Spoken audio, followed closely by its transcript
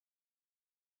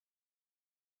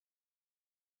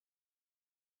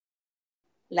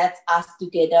let's ask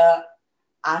together,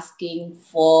 asking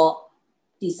for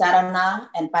Tisarana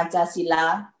and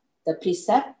Pancasila, the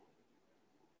precept.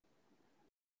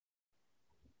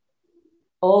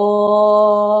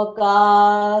 Okasa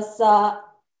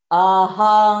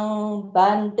ahang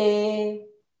bante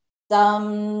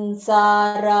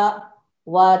samsara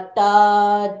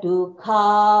wata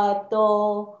dukhato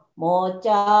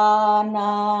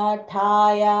mocana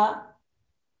thaya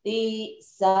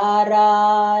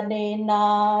tisaranena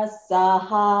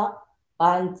saha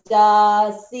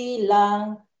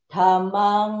pancasilang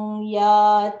dhammang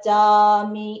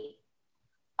yacami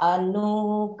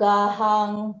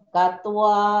anugahang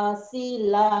katwa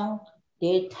silang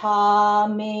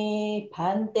detame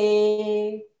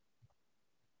bhante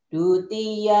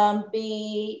dutiyampi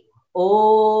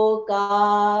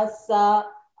okasa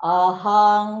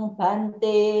ahang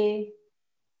bhante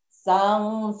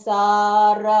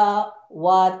sangsara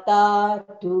wata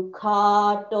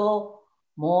dukhato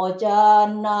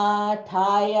mojana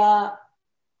thaya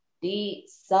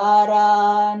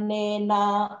tisaranena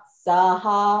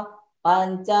saha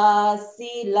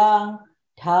pancasilang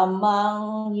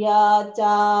dhammang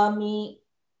yacami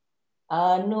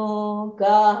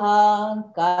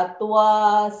anugahang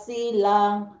katwa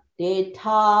silang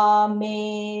detame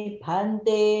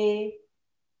bhante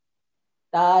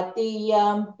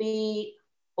tatiyampi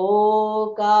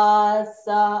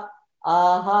okasa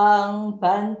ahang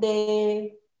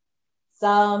bhante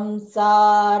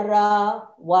samsara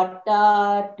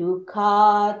wata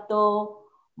dukhato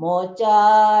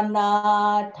mocana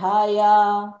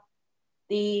thaya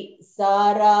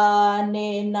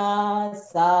tisaranena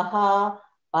saha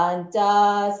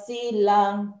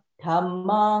pancasilang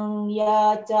dhammang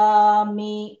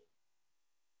yacami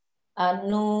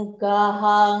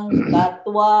anugahang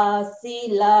katwa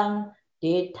silang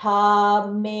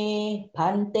detame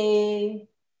bhante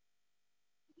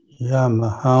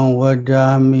Yamahang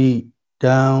wadami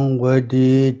dang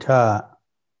wadita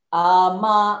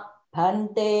ama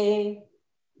bhante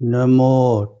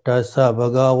Namo tassa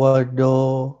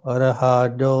bhagavato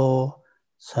arahato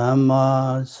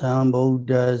samma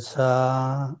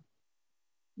sambuddhassa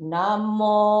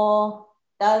Namo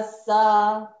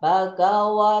tassa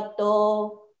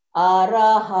bhagavato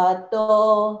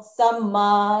arahato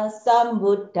samma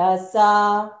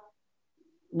sambuddhassa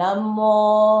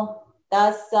Namo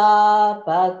tassa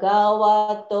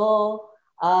bhagavato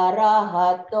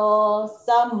arahato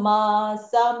samma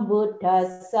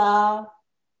sambuddhassa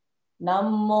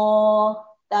Namo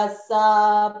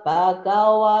tassa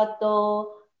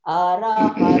bhagavato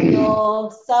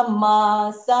arahato samma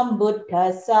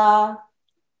sambuddhassa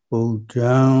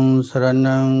Buddhang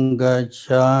saranang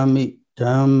gacchami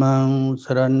dhammang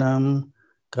saranang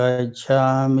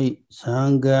gacchami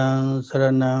sanghang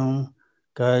saranang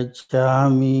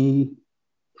gacchami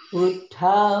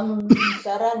Buddham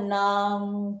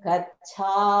saranam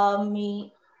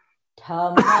gacchami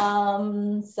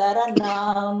Dhammam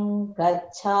saranam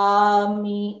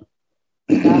gacchami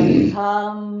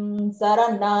Sangham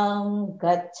saranam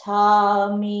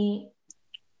gacchami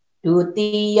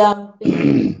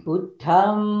Dutiyampi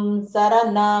Buddham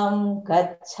saranam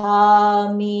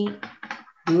gacchami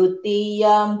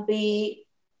Dutiyampi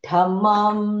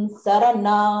Dhammam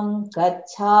saranam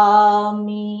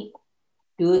gacchami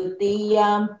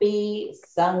Dutiyampi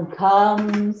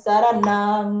Sangham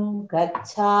saranam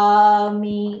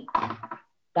gacchami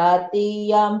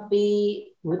Tatiyampi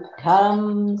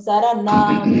Buddham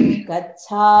saranam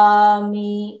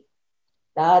gacchami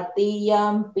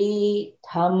Tatiyampi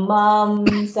Dhammam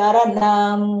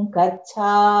saranam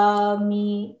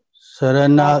gacchami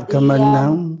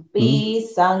sarana-gamanam Tatiyampi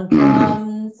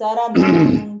Sangham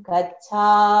saranam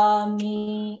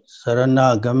gacchami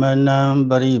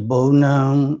sarana-gamanam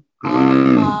paribhunam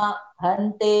ama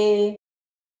bhante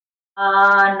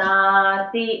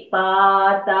anati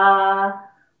pata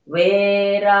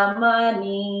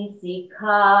veramani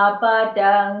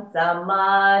sikkhapadang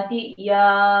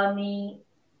samadhiyami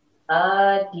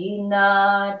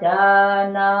adina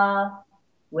dana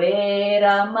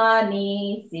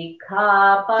veramani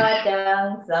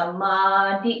sikkhapadang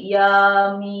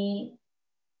samadhiyami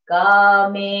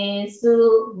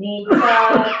kamesu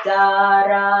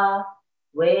miccācara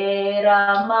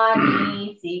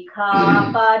veramani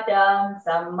sikkhapadang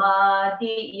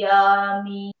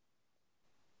samadhiyami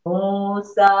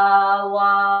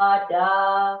musawada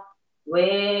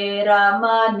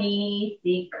veramani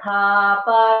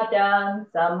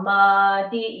sikkhapadang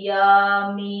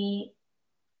samadhiyami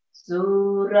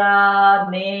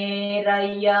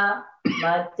surameraya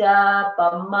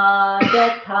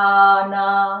majapamadatthana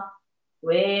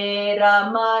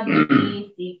Veramani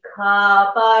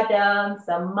Sikkhapadam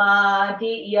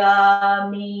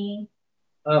Samadhiyami.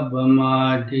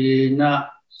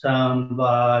 Abhamadina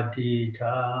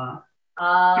Sambadhita.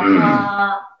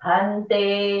 Aha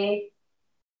Bhante.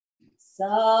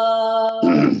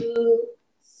 Sadhu,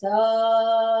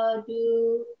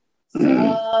 sadhu,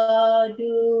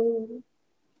 sadhu.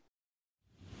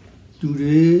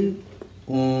 Today,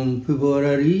 on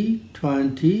February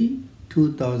 20,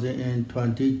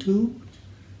 2022,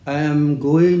 I am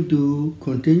going to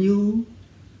continue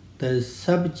the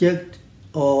subject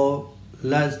of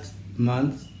last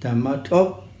month's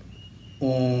Dhammatalk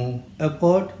on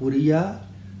effort, Viriya,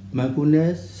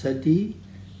 Mindfulness, Sati,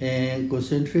 and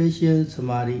concentration,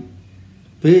 Samadhi,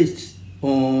 based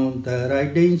on the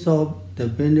writings of the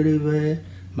Venerable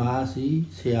Bahasa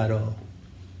Sayadaw.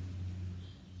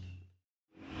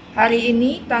 Hari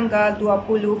ini tanggal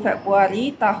 20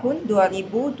 Februari tahun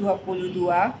 2022,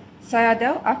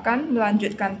 Sayadaw akan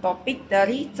melanjutkan topik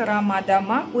dari ceramah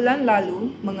Dhamma bulan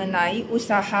lalu mengenai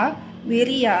usaha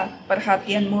Viriya,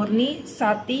 perhatian murni,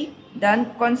 Sati,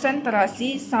 dan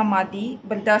konsentrasi Samadhi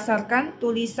berdasarkan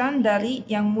tulisan dari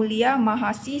Yang Mulia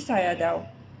Mahasi Sayadaw.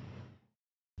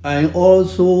 I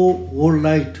also would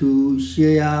like to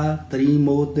share 3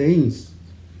 more things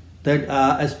that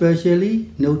are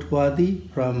especially noteworthy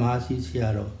from Mahasi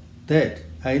Sayadaw that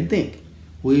I think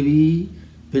will be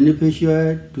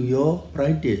beneficial to your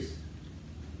practice.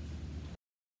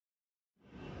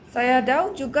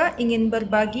 Sayadaw juga ingin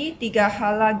berbagi 3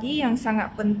 hal lagi yang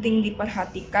sangat penting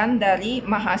diperhatikan dari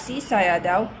Mahasi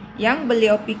Sayadaw yang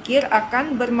beliau pikir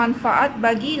akan bermanfaat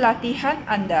bagi latihan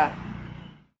Anda.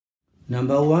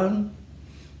 Number 1,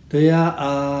 there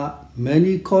are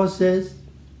many causes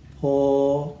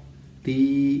for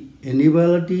the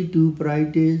inability to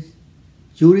practice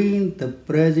during the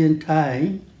present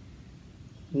time.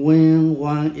 When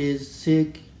one is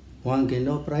sick, one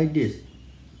cannot practice.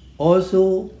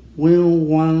 Also, when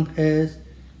one has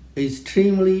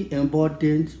extremely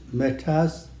important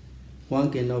matters,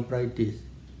 one cannot practice.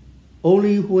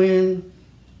 Only when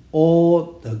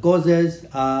all the causes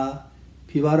are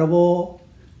favorable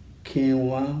can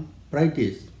one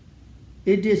practice.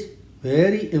 It is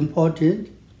very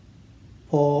important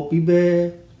for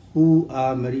people who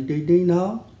are meditating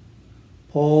now,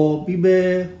 for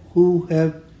people who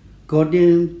have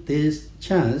gotten this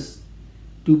chance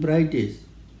to practice,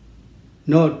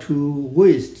 not to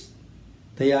waste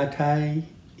their time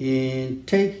and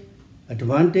take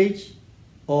advantage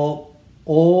of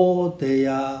all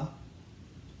their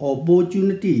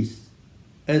opportunities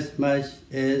as much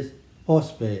as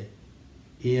possible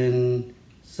and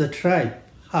strive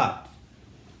hard.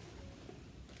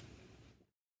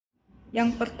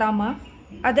 Yang pertama,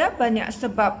 ada banyak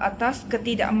sebab atas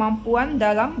ketidakmampuan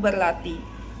dalam berlatih.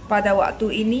 Pada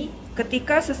waktu ini,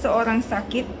 ketika seseorang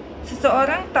sakit,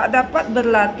 seseorang tak dapat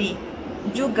berlatih.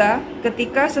 Juga,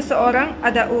 ketika seseorang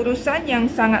ada urusan yang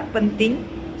sangat penting,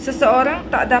 seseorang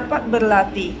tak dapat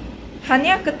berlatih.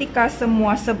 Hanya ketika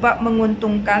semua sebab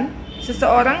menguntungkan,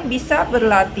 seseorang bisa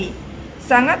berlatih.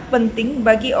 Sangat penting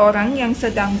bagi orang yang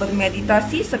sedang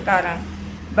bermeditasi sekarang.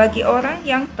 Bagi orang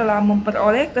yang telah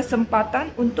memperoleh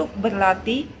kesempatan untuk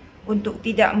berlatih, untuk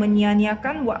tidak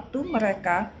menyia-nyiakan waktu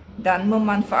mereka dan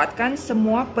memanfaatkan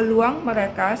semua peluang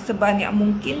mereka sebanyak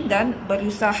mungkin dan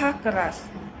berusaha keras.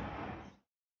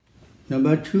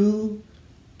 Number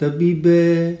 2, the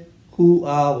people who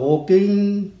are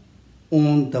walking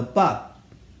on the path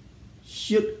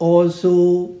should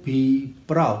also be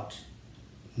proud.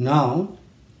 Now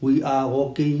we are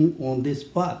walking on this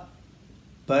path,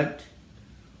 but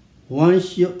one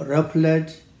should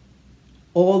reflect,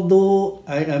 although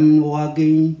I am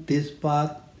walking this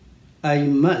path,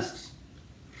 I must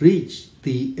reach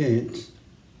the end.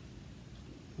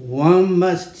 One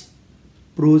must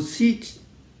proceed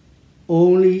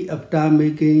only after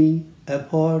making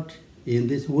effort in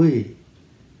this way.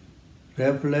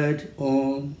 Reflect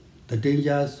on the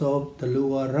dangers of the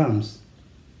lower realms.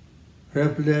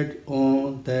 Reflect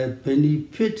on the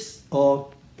benefits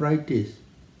of practice.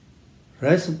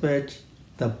 Respect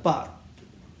the path.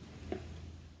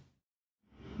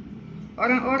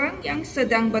 Orang-orang yang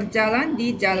sedang berjalan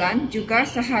di jalan juga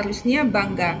seharusnya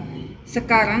bangga.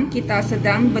 Sekarang kita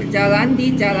sedang berjalan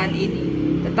di jalan ini,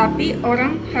 tetapi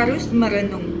orang harus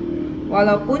merenung.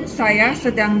 Walaupun saya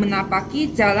sedang menapaki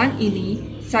jalan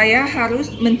ini, saya harus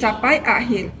mencapai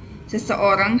akhir.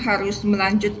 Seseorang harus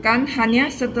melanjutkan hanya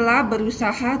setelah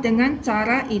berusaha dengan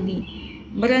cara ini.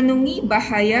 Merenungi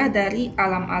bahaya dari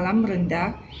alam-alam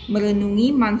rendah,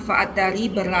 merenungi manfaat dari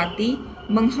berlatih,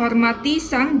 menghormati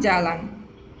sang jalan.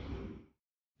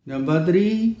 Number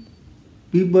 3,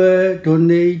 people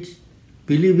donate,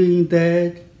 believing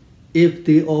that if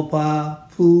they offer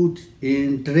food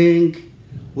and drink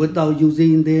without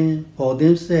using them for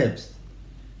themselves,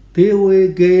 they will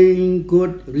gain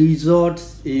good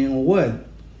results in wealth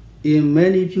in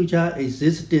many future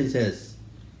existences.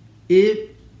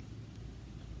 If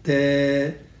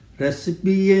the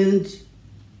recipient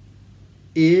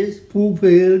is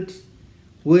fulfilled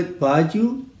with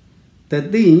virtue, the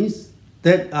things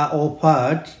that are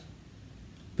offered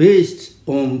based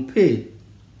on faith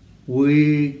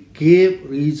will give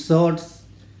results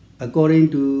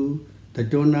according to the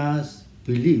donor's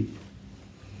belief.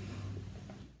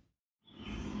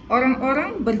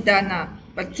 Orang-orang berdana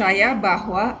percaya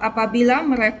bahwa apabila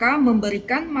mereka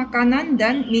memberikan makanan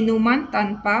dan minuman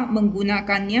tanpa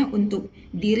menggunakannya untuk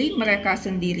diri mereka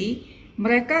sendiri,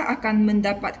 mereka akan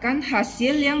mendapatkan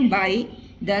hasil yang baik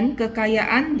dan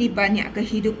kekayaan di banyak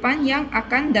kehidupan yang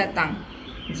akan datang.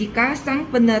 Jika sang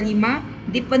penerima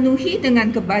dipenuhi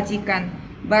dengan kebajikan,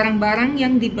 barang-barang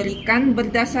yang diberikan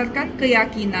berdasarkan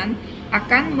keyakinan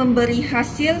akan memberi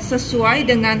hasil sesuai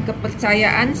dengan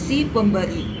kepercayaan si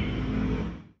pemberi.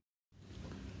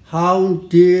 How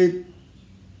did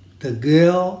the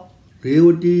girl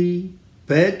Viriya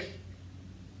beg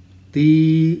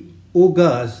the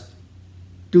ogres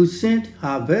to send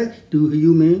her back to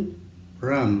human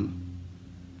realm?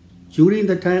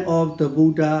 During the time of the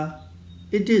Buddha,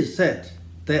 it is said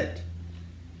that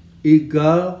a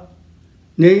girl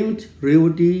named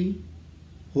Viriya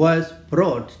was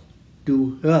brought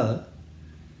to her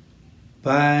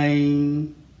by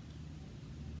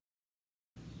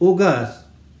ogres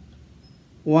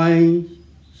while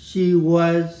she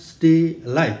was still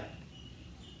alive,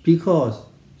 because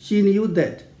she knew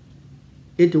that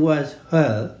it was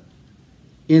her,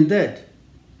 and that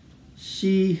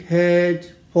she had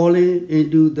fallen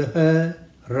into her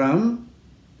realm.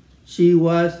 She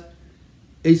was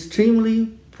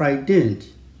extremely frightened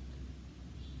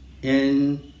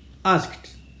and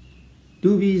asked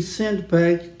to be sent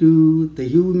back to the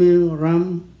human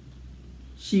realm.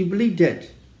 She believed that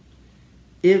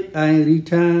if I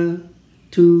return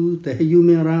to the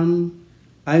human realm,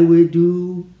 I will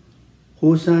do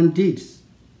wholesome deeds.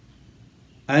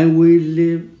 I will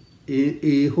live in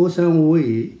a wholesome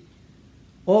way.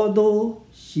 Although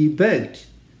she begged,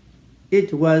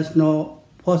 it was not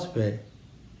possible.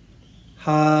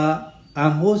 Her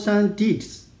unwholesome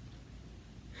deeds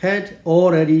had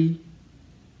already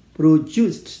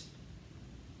produced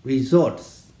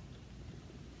results.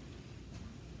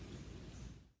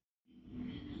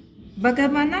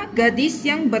 Bagaimana gadis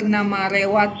yang bernama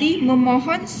Rewati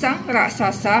memohon sang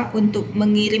raksasa untuk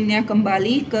mengirimnya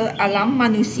kembali ke alam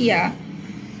manusia?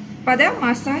 Pada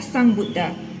masa sang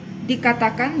Buddha,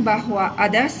 dikatakan bahwa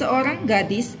ada seorang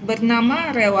gadis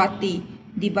bernama Rewati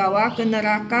dibawa ke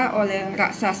neraka oleh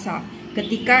raksasa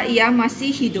ketika ia masih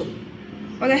hidup.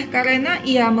 Oleh karena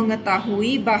ia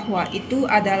mengetahui bahwa itu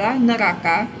adalah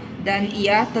neraka dan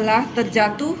ia telah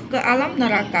terjatuh ke alam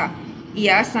neraka,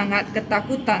 ia sangat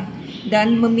ketakutan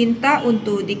dan meminta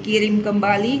untuk dikirim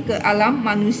kembali ke alam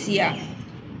manusia.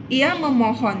 Ia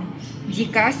memohon,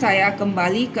 jika saya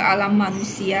kembali ke alam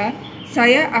manusia,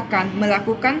 saya akan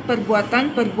melakukan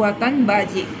perbuatan-perbuatan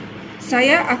bajik.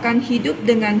 Saya akan hidup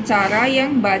dengan cara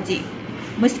yang bajik.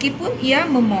 Meskipun ia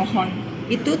memohon,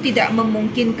 itu tidak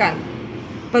memungkinkan.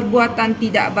 Perbuatan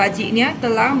tidak bajiknya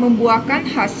telah membuahkan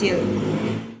hasil.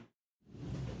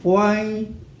 Why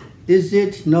is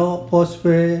it not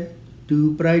possible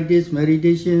to practice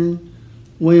meditation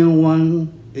when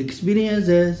one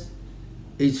experiences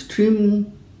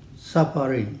extreme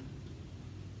suffering?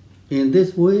 In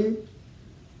this way,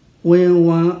 when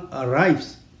one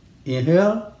arrives in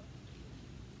hell,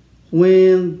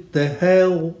 when the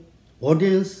hell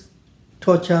audience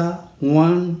torture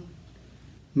one,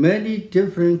 many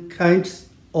different kinds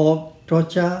of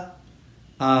torture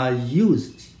are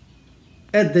used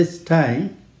at this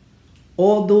time.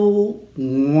 Although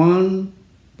one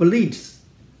believes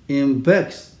and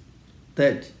begs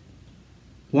that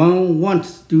one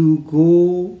wants to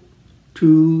go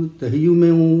to the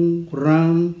human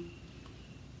realm,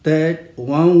 that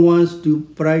one wants to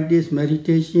practice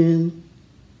meditation,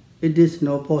 it is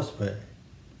not possible.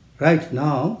 Right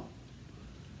now,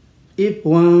 if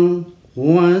one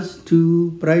wants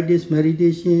to practice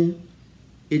meditation,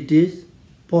 it is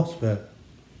possible.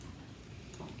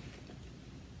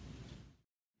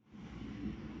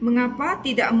 Mengapa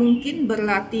tidak mungkin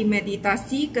berlatih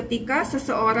meditasi ketika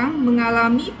seseorang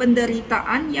mengalami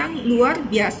penderitaan yang luar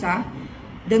biasa?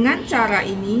 Dengan cara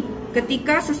ini,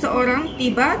 ketika seseorang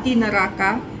tiba di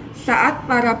neraka, saat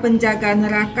para penjaga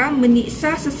neraka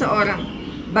menyiksa seseorang,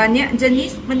 banyak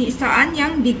jenis penyiksaan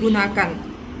yang digunakan.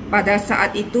 Pada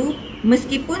saat itu,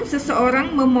 meskipun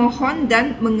seseorang memohon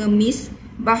dan mengemis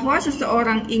bahwa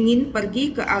seseorang ingin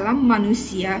pergi ke alam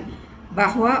manusia,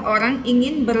 bahwa orang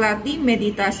ingin berlatih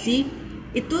meditasi,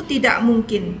 itu tidak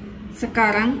mungkin.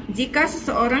 Sekarang, jika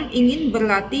seseorang ingin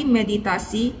berlatih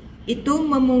meditasi, itu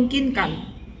memungkinkan.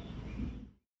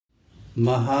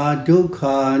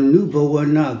 Mahadukha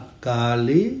Nubhawana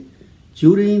Kale,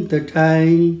 during the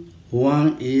time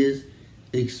one is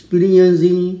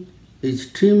experiencing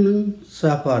extreme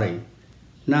suffering,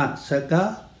 not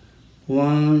saka,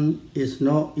 one is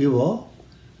not able,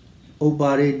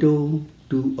 operato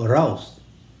to arouse,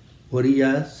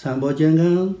 Viriya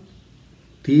Sambojanga,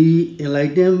 the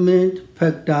enlightenment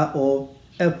factor of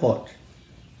effort,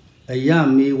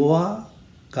 Ayamiwa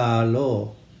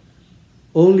Kalo.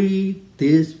 Only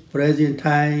this present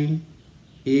time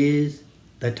is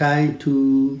the time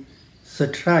to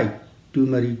strive to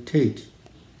meditate.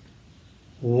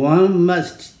 One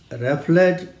must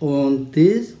reflect on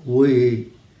this way.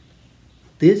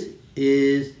 This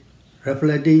is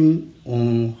reflecting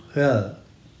on hell.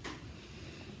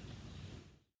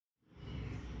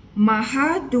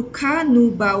 Mahadukha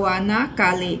Nubhawana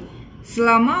Kale,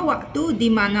 selama waktu di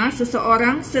mana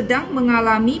seseorang sedang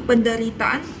mengalami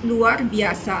penderitaan luar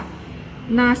biasa.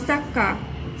 Nasaka,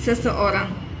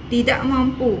 seseorang tidak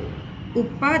mampu.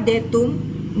 Upadetum,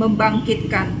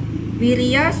 membangkitkan.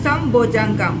 Viriya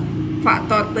Sambojanggam,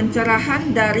 faktor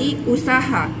pencerahan dari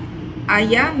usaha.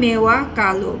 Ayamewa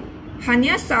Kalo,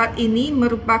 hanya saat ini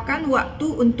merupakan waktu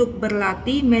untuk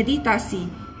berlatih meditasi.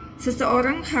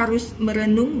 Seseorang harus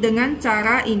merenung dengan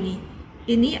cara ini.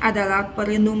 Ini adalah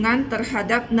perenungan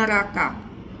terhadap neraka.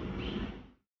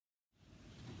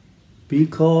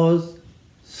 Because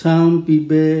some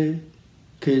people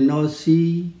cannot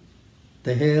see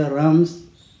the hell realms,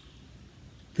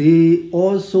 they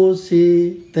also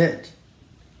say that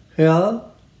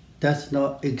hell does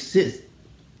not exist.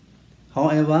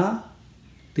 However,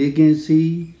 they can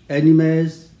see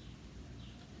animals.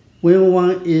 When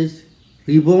one is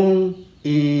reborn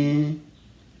in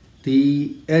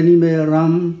the animal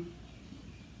realm,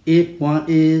 if one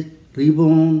is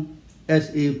reborn as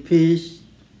a fish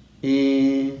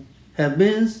in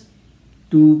heavens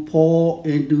to fall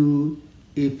into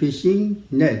a fishing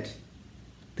net,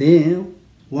 then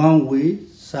one will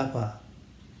suffer.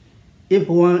 If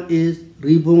one is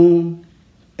reborn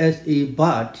as a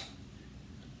bird,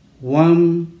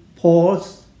 one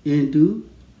falls into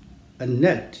a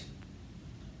net.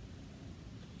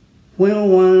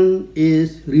 When one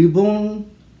is reborn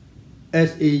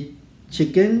as a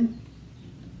chicken,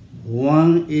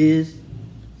 one is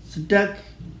stuck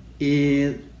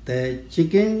in the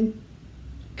chicken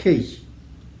cage.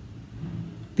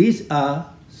 These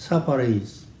are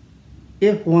sufferings.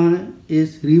 If one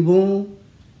is reborn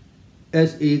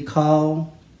as a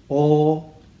cow or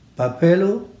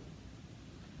buffalo,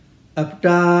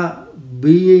 after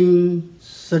being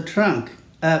struck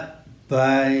up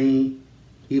by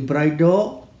a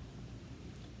bridle,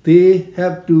 they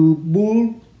have to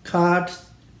pull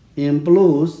carts and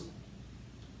blows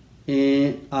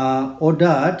and are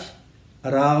ordered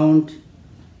around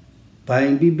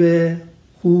by people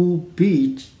who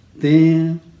beat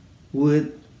them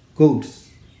with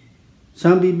goats.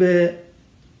 Some people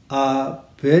are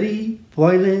very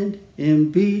violent and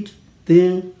beat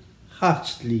them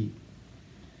harshly.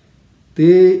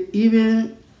 They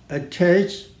even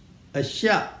attach a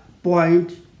sharp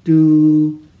point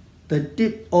to the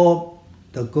tip of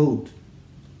the goat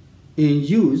and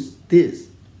use this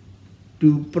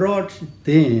to prod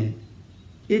them.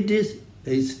 It is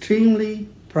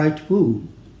extremely frightful.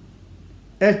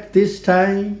 At this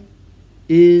time,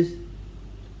 is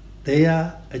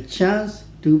there a chance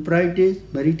to practice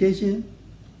meditation?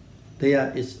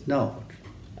 There is not.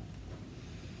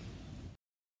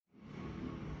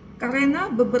 Karena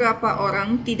beberapa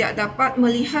orang tidak dapat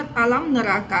melihat alam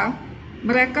neraka,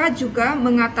 mereka juga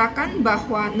mengatakan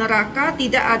bahwa neraka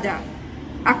tidak ada.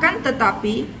 Akan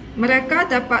tetapi, mereka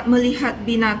dapat melihat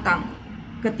binatang.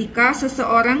 Ketika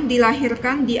seseorang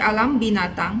dilahirkan di alam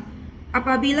binatang,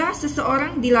 apabila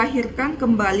seseorang dilahirkan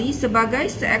kembali sebagai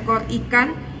seekor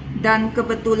ikan dan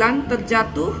kebetulan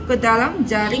terjatuh ke dalam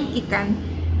jaring ikan,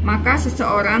 maka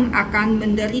seseorang akan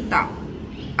menderita.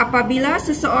 Apabila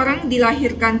seseorang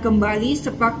dilahirkan kembali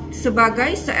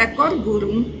sebagai seekor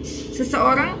burung,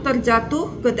 seseorang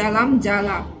terjatuh ke dalam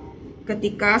jala.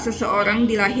 Ketika seseorang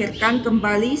dilahirkan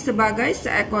kembali sebagai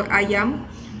seekor ayam,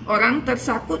 orang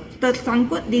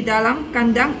tersangkut di dalam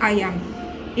kandang ayam.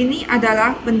 Ini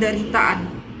adalah penderitaan.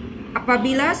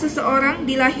 Apabila seseorang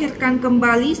dilahirkan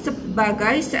kembali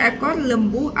sebagai seekor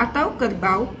lembu atau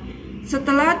kerbau,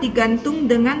 setelah digantung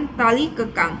dengan tali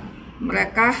kekang,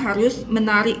 mereka harus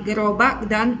menarik gerobak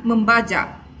dan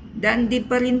membajak, dan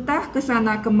diperintah ke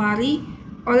sana kemari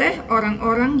oleh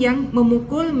orang-orang yang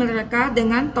memukul mereka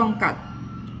dengan tongkat.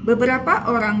 Beberapa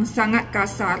orang sangat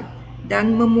kasar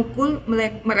dan memukul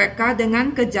mereka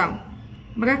dengan kejam.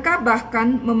 Mereka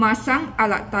bahkan memasang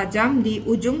alat tajam di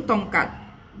ujung tongkat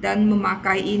dan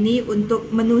memakai ini untuk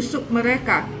menusuk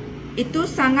mereka. Itu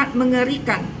sangat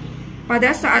mengerikan.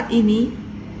 Pada saat ini,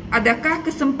 adakah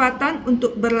kesempatan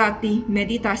untuk berlatih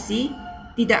meditasi?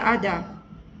 Tidak ada.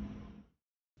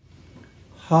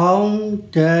 How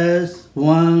does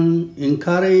one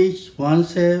encourage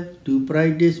oneself to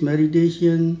practice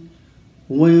meditation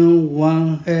when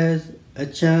one has a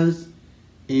chance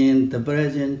in the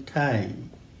present time?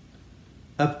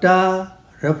 After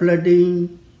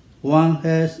reflecting, one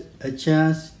has a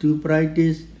chance to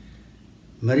practice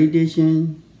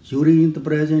meditation during the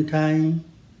present time.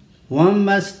 One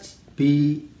must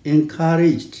be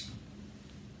encouraged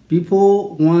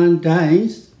before one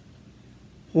dies.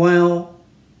 While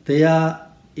there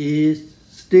is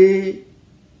still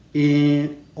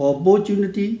an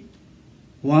opportunity,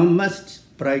 one must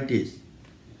practice.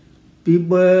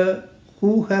 People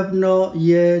who have not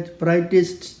yet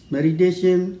practiced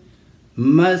meditation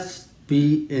must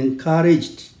be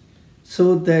encouraged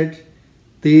so that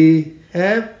they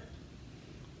have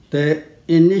the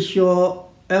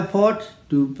initial effort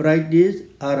to practice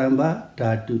Arambha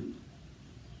Dhatu.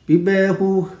 People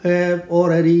who have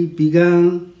already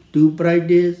begun to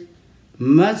practice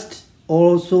must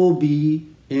also be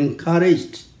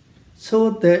encouraged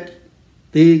so that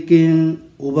they can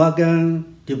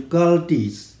overcome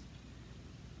difficulties.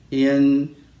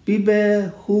 And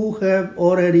people who have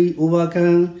already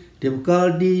overcome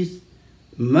difficulties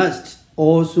must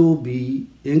also be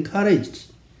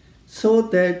encouraged so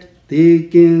that they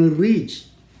can reach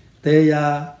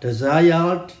their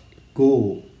desired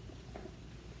goal.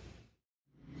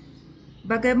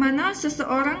 Bagaimana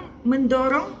seseorang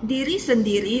mendorong diri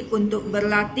sendiri untuk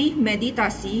berlatih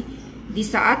meditasi di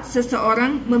saat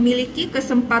seseorang memiliki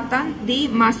kesempatan di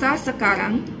masa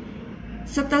sekarang?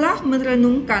 Setelah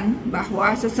merenungkan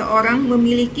bahwa seseorang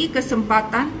memiliki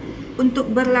kesempatan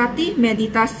untuk berlatih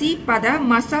meditasi pada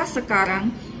masa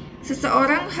sekarang,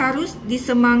 seseorang harus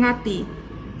disemangati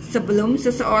sebelum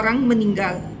seseorang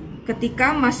meninggal.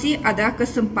 Ketika masih ada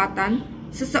kesempatan,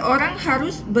 seseorang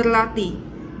harus berlatih.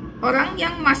 Orang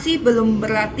yang masih belum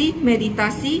berlatih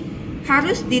meditasi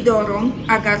harus didorong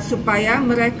agar supaya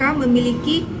mereka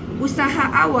memiliki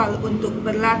usaha awal untuk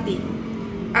berlatih.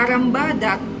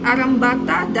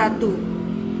 Arambata Dhatu.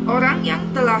 Orang yang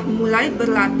telah mulai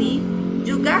berlatih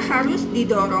juga harus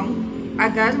didorong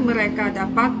agar mereka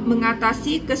dapat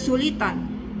mengatasi kesulitan,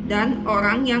 dan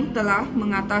orang yang telah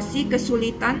mengatasi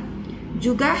kesulitan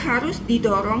juga harus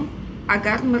didorong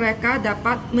agar mereka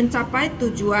dapat mencapai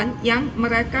tujuan yang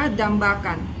mereka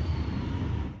dambakan.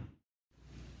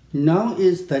 Now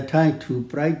is the time to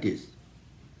practice,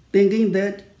 thinking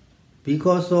that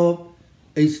because of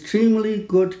extremely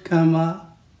good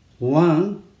karma,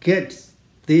 one gets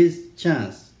this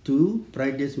chance to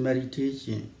practice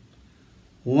meditation.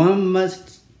 One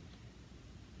must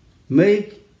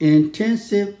make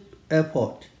intensive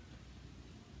effort.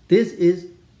 This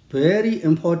is very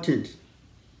important.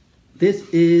 This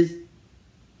is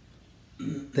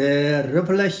the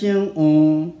reflection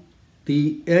on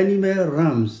the animal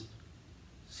realms.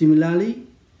 Similarly,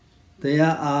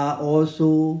 there are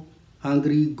also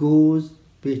hungry ghosts,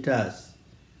 petas.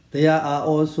 There are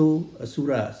also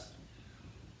asuras.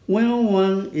 When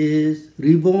one is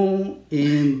reborn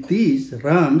in these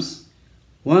realms,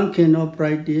 one cannot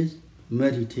practice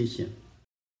meditation.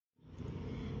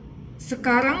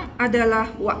 Sekarang adalah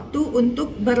waktu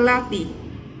untuk berlatih.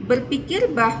 Berpikir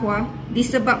bahwa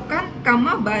disebabkan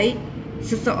karma baik,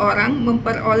 seseorang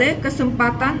memperoleh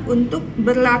kesempatan untuk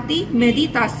berlatih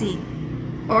meditasi.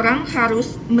 Orang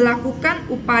harus melakukan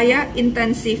upaya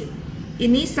intensif.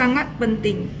 Ini sangat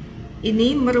penting.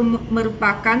 Ini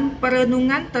merupakan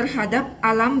perenungan terhadap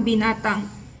alam binatang.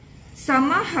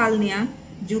 Sama halnya,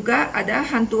 juga ada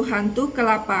hantu-hantu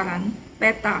kelaparan,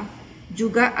 peta.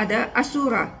 Juga ada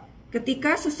asura.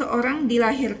 Ketika seseorang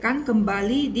dilahirkan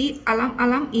kembali di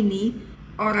alam-alam ini,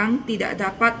 orang tidak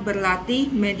dapat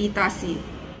berlatih meditasi.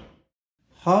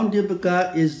 How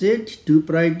difficult is it to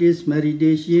practice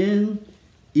meditation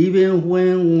even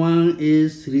when one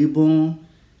is reborn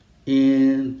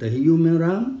in the human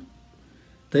realm?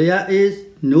 There is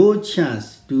no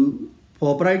chance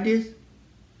for practice.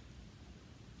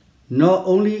 not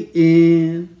only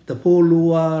in the four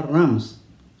lower realms,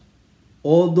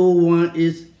 although one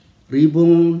is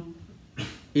reborn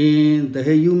in the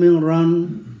human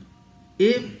realm,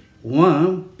 if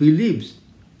one believes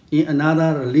in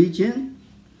another religion,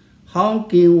 how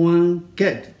can one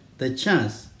get the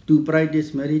chance to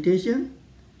practice meditation?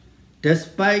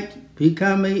 Despite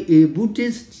becoming a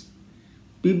Buddhist,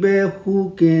 people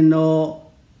who cannot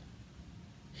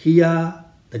hear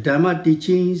the Dhamma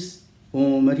teachings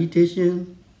on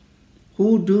meditation,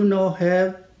 who do not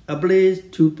have a place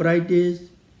to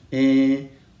practice, and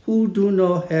who do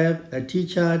not have a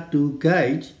teacher to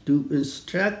guide, to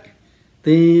instruct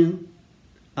them,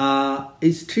 are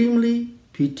extremely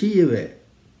pitiable.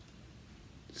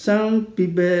 Some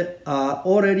people are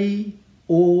already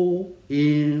old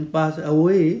and passed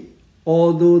away,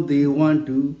 although they want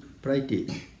to practice.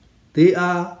 They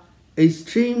are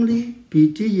extremely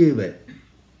pitiable.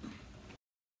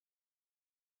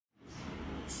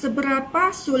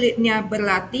 Seberapa sulitnya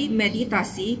berlatih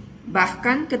meditasi,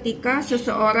 bahkan ketika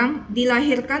seseorang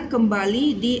dilahirkan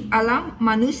kembali di alam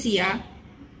manusia,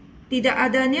 tidak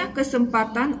adanya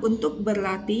kesempatan untuk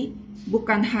berlatih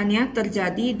bukan hanya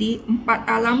terjadi di 4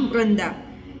 alam rendah.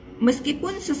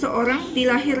 Meskipun seseorang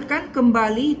dilahirkan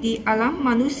kembali di alam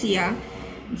manusia,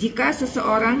 jika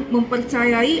seseorang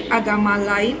mempercayai agama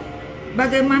lain,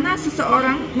 bagaimana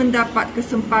seseorang mendapat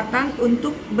kesempatan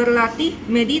untuk berlatih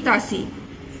meditasi?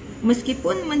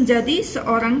 Meskipun menjadi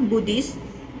seorang Buddhis,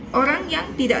 orang yang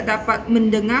tidak dapat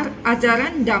mendengar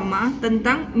ajaran Dhamma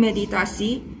tentang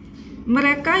meditasi,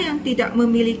 mereka yang tidak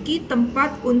memiliki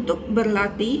tempat untuk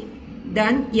berlatih,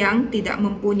 dan yang tidak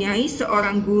mempunyai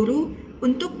seorang guru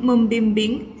untuk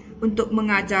membimbing, untuk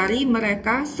mengajari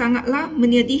mereka sangatlah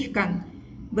menyedihkan.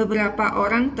 Beberapa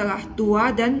orang telah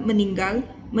tua dan meninggal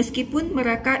meskipun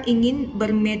mereka ingin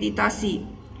bermeditasi.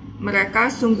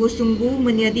 Mereka sungguh-sungguh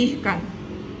menyedihkan.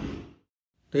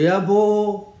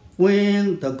 Therefore,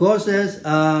 when the causes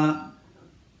are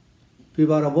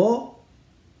favorable,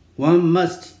 one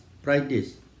must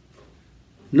practice.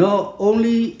 Not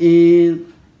only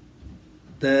in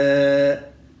the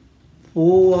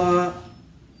 4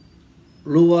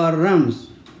 lower realms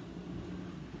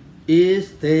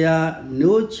is there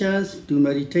no chance to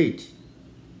meditate.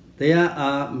 There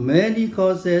are many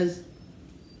causes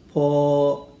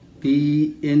for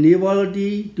the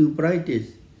inability to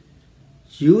practice.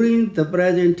 During the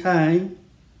present time,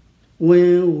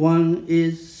 when one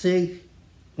is sick,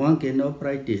 one cannot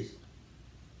practice.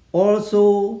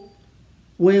 Also,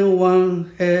 when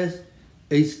one has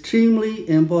extremely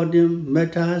important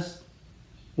matters,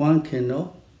 one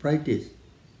cannot practice.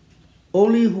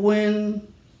 Only when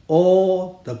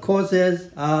all the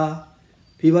causes are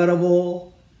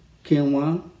favorable can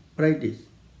one practice.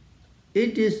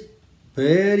 It is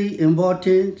very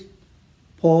important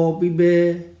for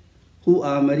people who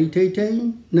are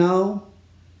meditating now,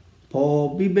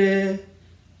 for people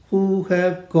who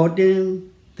have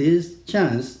gotten this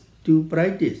chance to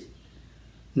practice,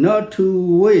 not to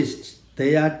waste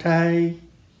their time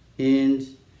and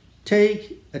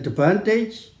take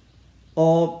advantage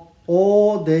of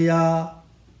all their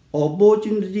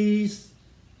opportunities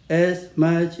as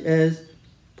much as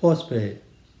possible.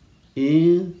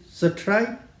 In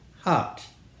strike hard,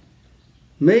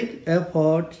 make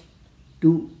effort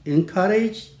to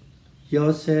encourage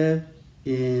yourself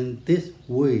in this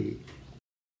way.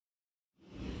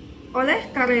 Oleh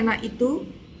karena itu,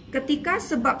 ketika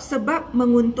sebab-sebab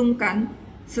menguntungkan,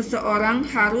 seseorang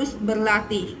harus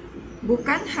berlatih.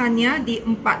 Bukan hanya di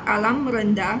 4 alam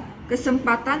rendah,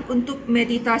 kesempatan untuk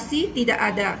meditasi tidak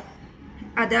ada.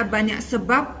 Ada banyak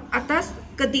sebab atas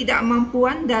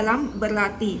ketidakmampuan dalam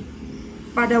berlatih.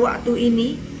 Pada waktu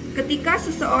ini, ketika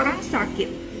seseorang sakit,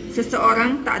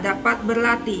 seseorang tak dapat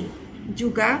berlatih.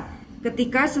 Juga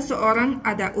ketika seseorang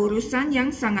ada urusan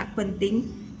yang sangat penting,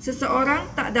 seseorang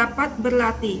tak dapat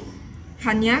berlatih.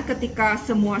 Hanya ketika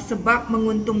semua sebab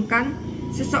menguntungkan,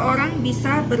 seseorang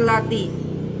bisa berlatih.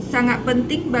 Sangat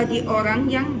penting bagi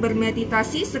orang yang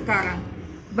bermeditasi sekarang,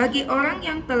 bagi orang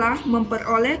yang telah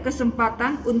memperoleh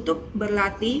kesempatan untuk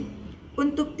berlatih,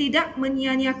 untuk tidak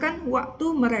menyia-nyiakan waktu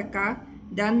mereka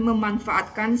dan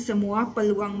memanfaatkan semua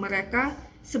peluang mereka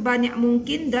sebanyak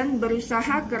mungkin dan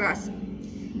berusaha keras.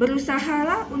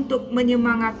 Berusahalah untuk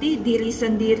menyemangati diri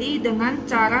sendiri dengan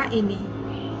cara ini.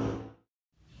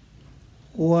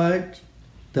 What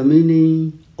the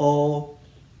meaning of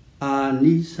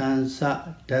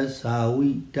Anisansa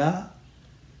Dasawida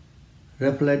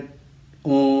reflect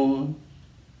on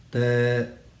the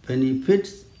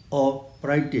benefits of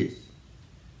practice.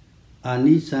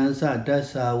 Anisansa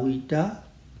Dasawida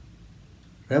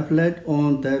reflect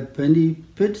on the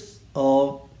benefits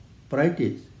of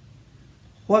practice.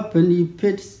 What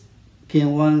benefits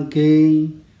can one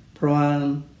gain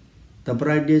from the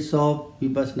practice of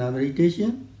Vipassana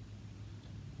meditation?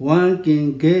 One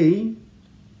can gain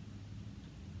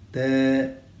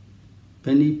the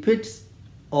benefits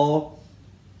of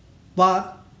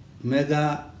path,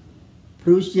 mega,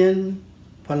 Prussian,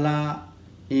 Phala,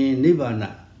 and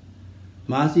Nibbana.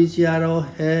 Mahasi Sayadaw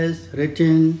has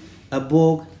written a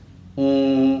book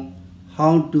on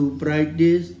how to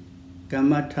practice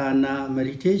Kammatthana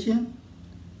meditation.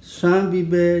 Some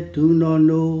people do not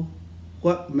know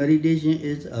what meditation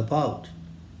is about.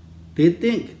 They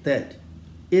think that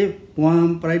if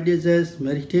one practices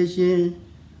meditation,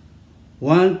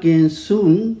 one can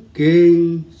soon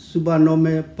gain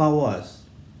supernormal powers.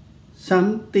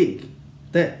 Some think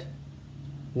that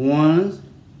one's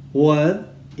wealth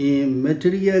in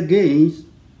material gains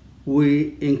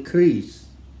will increase.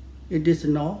 It is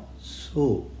not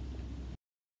so.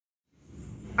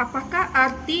 Apakah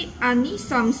arti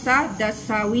anisamsa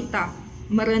dasawita,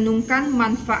 merenungkan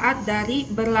manfaat dari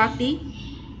berlatih?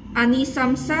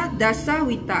 Anisamsa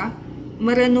dasawita,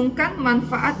 merenungkan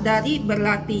manfaat dari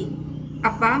berlatih.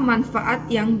 Apa manfaat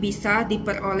yang bisa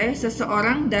diperoleh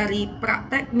seseorang dari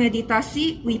praktek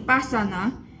meditasi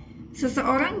Vipassana?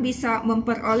 Seseorang bisa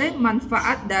memperoleh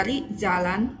manfaat dari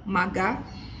jalan, magga,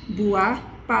 buah,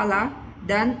 pala,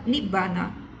 dan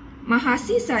nibbana.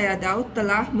 Mahasi Sayadaw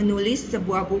telah menulis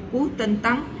sebuah buku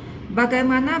tentang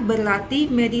bagaimana berlatih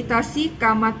meditasi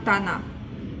Kammatthana.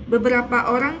 Beberapa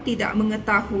orang tidak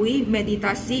mengetahui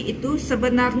meditasi itu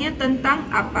sebenarnya tentang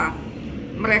apa.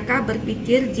 Mereka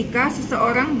berpikir jika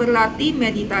seseorang berlatih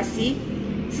meditasi,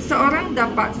 seseorang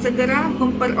dapat segera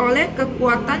memperoleh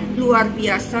kekuatan luar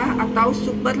biasa atau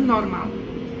supernormal.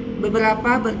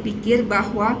 Beberapa berpikir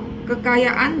bahwa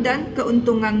kekayaan dan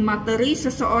keuntungan materi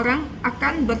seseorang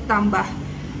akan bertambah.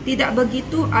 Tidak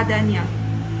begitu adanya.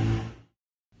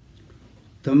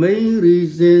 The main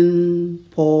reason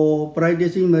for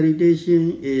practicing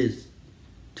meditation is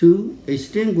to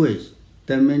extinguish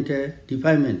the mental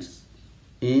defilements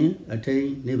and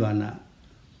attain Nibbana.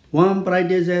 One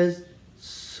practices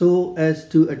so as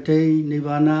to attain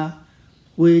Nibbana,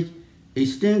 which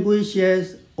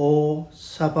extinguishes all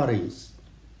sufferings.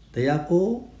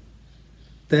 Therefore,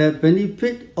 the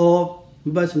benefit of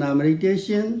Vipassana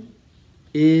meditation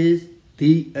is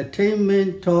the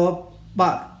attainment of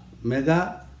path,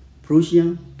 mega,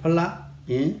 Prussian, Phala,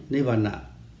 and Nibbana.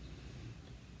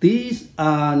 These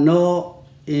are not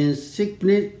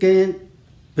insignificant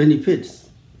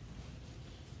benefits.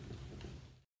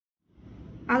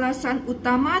 Alasan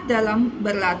utama dalam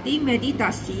berlatih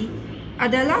meditasi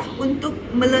adalah untuk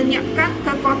melenyapkan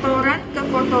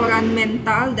kekotoran-kekotoran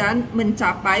mental dan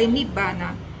mencapai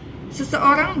Nibbana.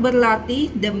 Seseorang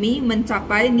berlatih demi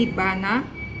mencapai Nibbana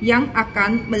yang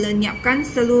akan melenyapkan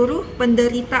seluruh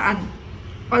penderitaan.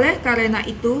 Oleh karena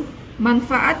itu,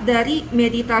 manfaat dari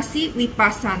meditasi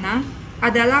Vipassana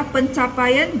adalah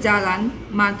pencapaian jalan,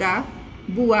 magga,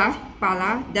 buah,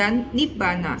 pala, dan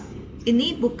Nibbana.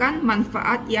 Ini bukan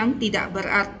manfaat yang tidak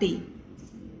berarti.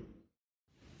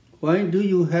 Why do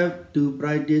you have to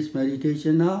practice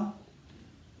meditation now?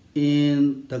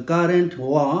 In the current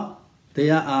world,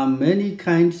 there are many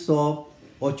kinds of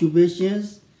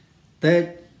occupations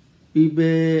that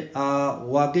people are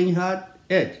working hard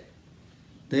at.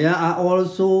 There are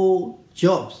also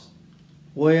jobs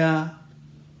where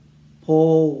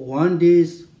for one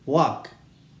day's work,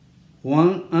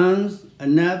 one earns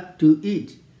enough to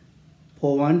eat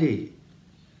for one day.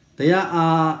 There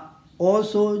are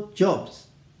also jobs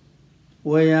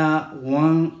where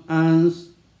one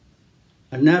earns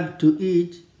enough to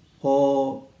eat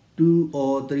for 2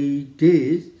 or 3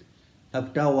 days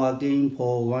after working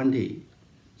for one day.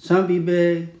 Some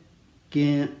people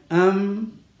can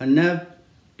earn enough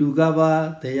to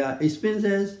cover their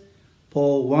expenses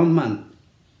for 1 month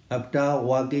after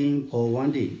working for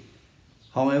one day.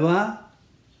 However,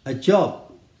 a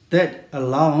job that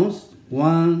allows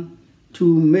one to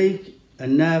make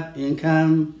enough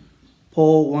income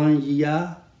for 1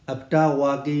 year after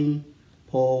working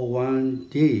for one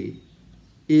day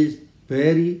is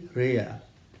very rare.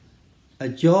 A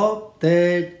job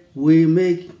that will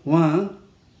make one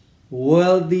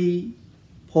wealthy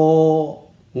for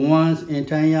one's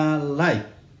entire life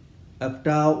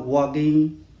after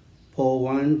working for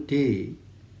one day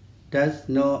does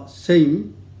not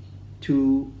seem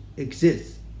to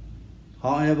exist.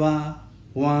 However,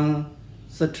 one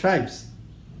strives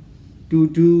to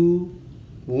do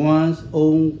one's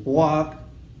own work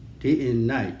day and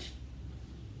night.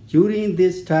 During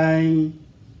this time,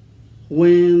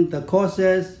 when the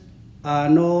causes are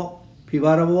not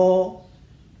favorable,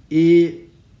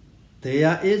 it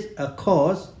there is a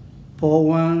cause for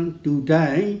one to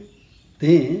die,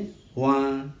 then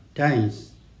one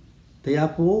dies.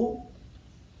 Therefore,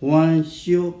 one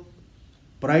should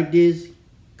practice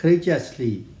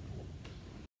courageously.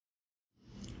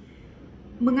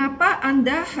 Mengapa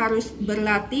Anda harus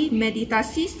berlatih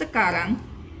meditasi sekarang?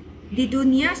 Di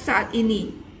dunia saat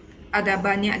ini, ada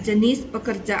banyak jenis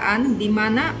pekerjaan di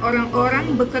mana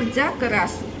orang-orang bekerja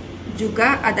keras.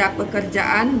 Juga ada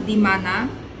pekerjaan di mana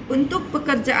untuk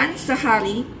pekerjaan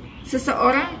sehari,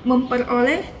 seseorang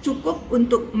memperoleh cukup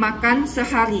untuk makan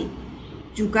sehari.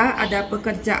 Juga ada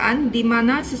pekerjaan di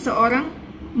mana seseorang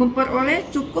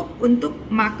memperoleh cukup untuk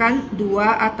makan 2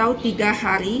 atau 3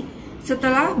 hari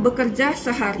setelah bekerja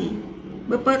sehari.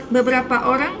 Beberapa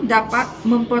orang dapat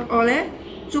memperoleh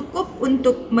cukup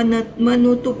untuk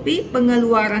menutupi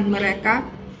pengeluaran mereka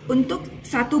untuk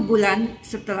 1 bulan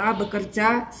setelah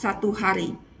bekerja 1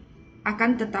 hari.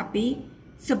 Akan tetapi,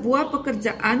 sebuah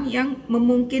pekerjaan yang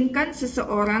memungkinkan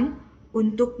seseorang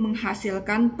untuk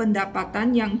menghasilkan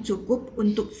pendapatan yang cukup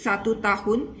untuk 1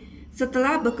 tahun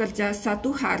setelah bekerja 1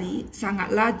 hari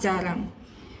sangatlah jarang.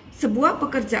 Sebuah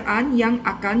pekerjaan yang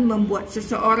akan membuat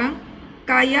seseorang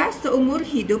kaya seumur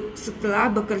hidup setelah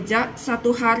bekerja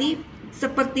 1 hari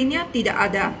sepertinya tidak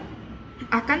ada.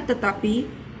 Akan tetapi,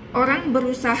 orang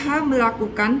berusaha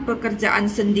melakukan pekerjaan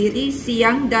sendiri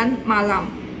siang dan malam.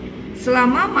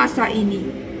 Selama masa ini,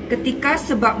 ketika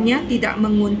sebabnya tidak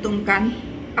menguntungkan,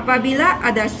 apabila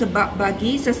ada sebab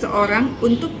bagi seseorang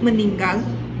untuk meninggal,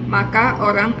 maka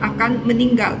orang akan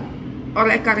meninggal.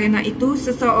 Oleh karena itu,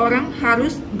 seseorang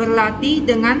harus berlatih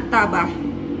dengan tabah.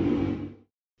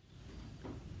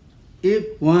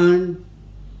 If one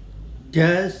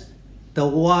does the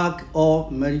work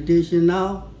of meditation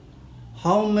now,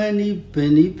 how many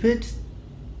benefits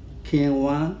can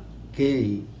one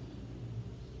gain?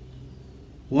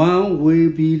 One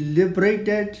will be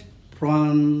liberated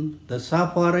from the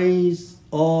sufferings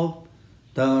of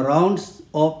the rounds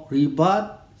of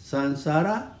rebirth,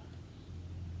 samsara,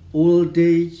 old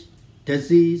age,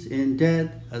 disease, and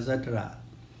death, etc.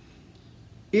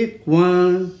 If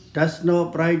one does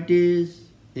not practice,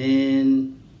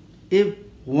 and if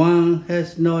one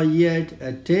has not yet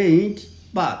attained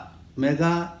Bhat,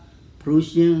 Mega,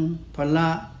 Prushya,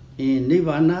 Phala, and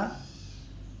Nirvana,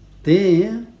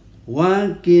 then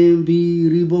one can be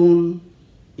reborn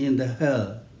in the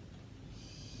hell.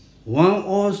 One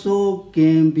also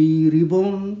can be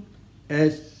reborn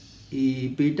as a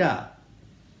Pitta.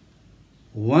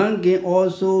 One can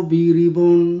also be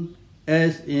reborn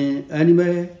as an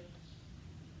animal.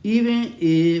 Even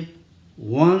if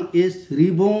one is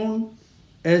reborn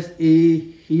as a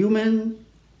human,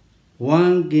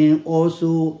 one can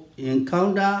also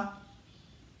encounter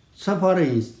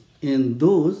sufferings in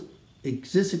those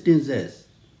existences.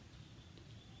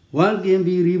 One can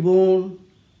be reborn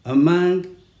among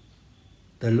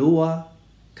the lower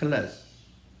class.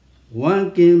 One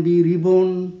can be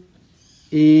reborn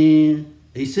in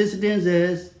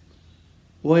existences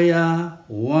where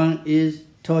one is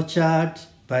tortured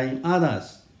by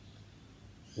others.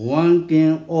 One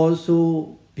can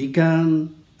also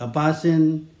become a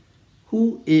person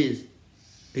who is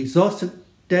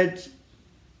exhausted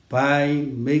by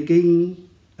making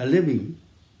a living.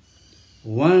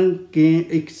 One can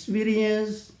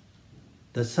experience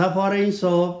the sufferings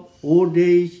of old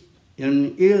age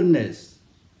and illness.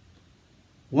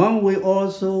 One will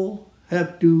also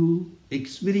have to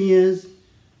experience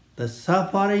the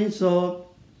sufferings of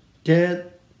death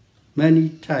many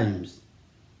times.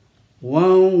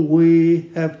 One will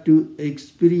have to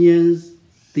experience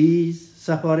these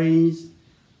sufferings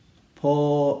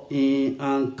for an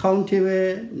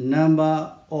uncountable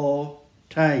number of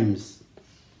times.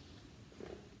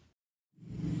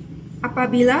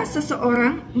 Apabila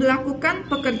seseorang melakukan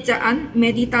pekerjaan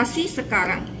meditasi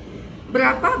sekarang,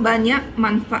 berapa banyak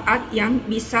manfaat yang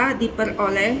bisa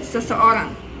diperoleh seseorang?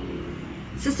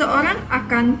 Seseorang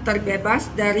akan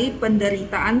terbebas dari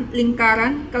penderitaan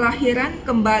lingkaran kelahiran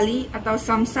kembali atau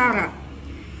samsara,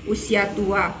 usia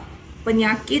tua,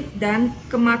 penyakit dan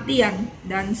kematian,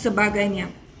 dan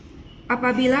sebagainya.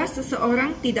 Apabila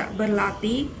seseorang tidak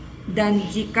berlatih, dan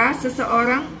jika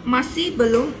seseorang masih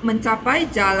belum mencapai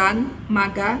jalan,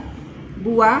 maga,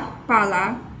 buah,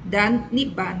 pala, dan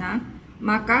nibbana,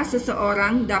 maka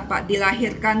seseorang dapat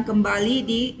dilahirkan kembali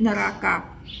di neraka.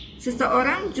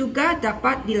 Seseorang juga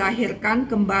dapat dilahirkan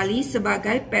kembali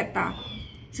sebagai peta.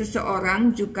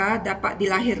 Seseorang juga dapat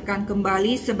dilahirkan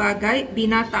kembali sebagai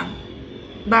binatang.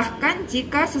 Bahkan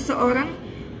jika seseorang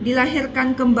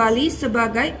dilahirkan kembali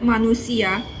sebagai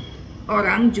manusia,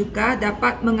 orang juga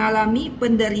dapat mengalami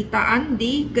penderitaan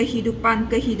di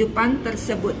kehidupan-kehidupan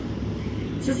tersebut.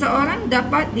 Seseorang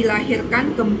dapat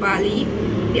dilahirkan kembali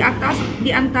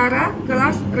di antara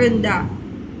kelas rendah.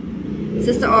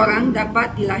 Seseorang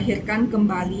dapat dilahirkan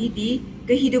kembali di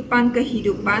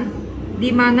kehidupan-kehidupan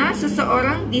di mana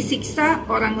seseorang disiksa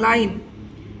orang lain.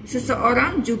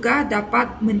 Seseorang juga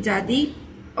dapat menjadi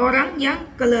orang yang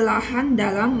kelelahan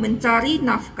dalam mencari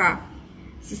nafkah.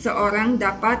 Seseorang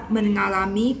dapat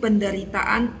mengalami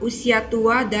penderitaan usia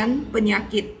tua dan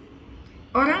penyakit.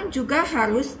 Orang juga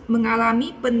harus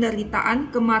mengalami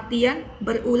penderitaan kematian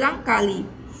berulang kali.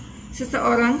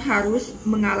 Seseorang harus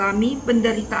mengalami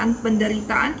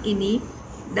penderitaan-penderitaan ini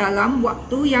dalam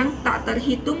waktu yang tak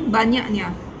terhitung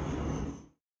banyaknya.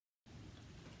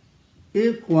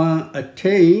 If one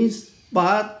attains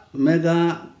path,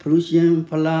 mega, Prussian,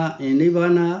 phala, and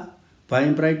nirvana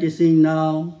by practicing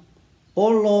now,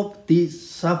 all of these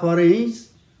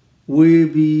sufferings will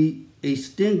be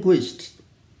extinguished.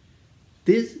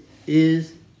 This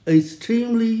is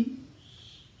extremely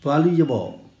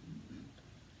valuable.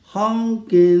 How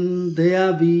can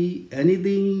there be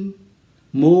anything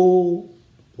more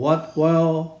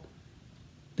worthwhile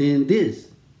than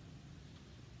this?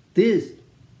 This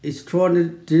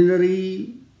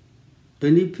extraordinary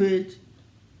benefit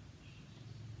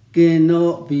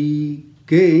cannot be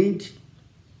gained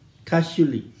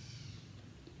casually.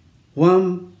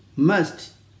 One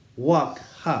must work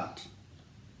hard.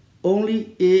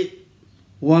 Only if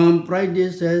one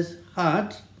practices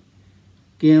hard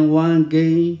can one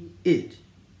gain it.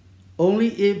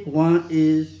 Only if one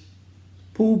is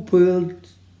fulfilled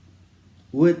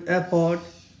with effort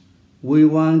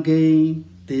will one gain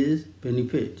this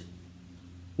benefit.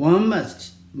 One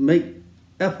must make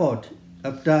effort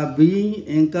after being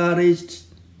encouraged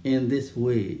in this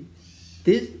way.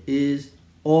 This is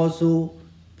also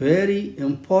very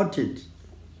important.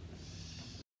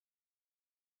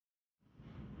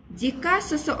 Jika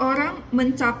seseorang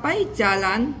mencapai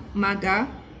jalan, maga,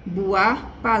 buah,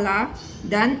 pala,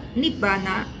 dan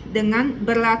nibbana dengan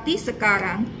berlatih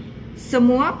sekarang,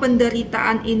 semua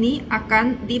penderitaan ini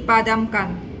akan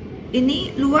dipadamkan.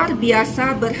 Ini luar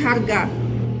biasa berharga.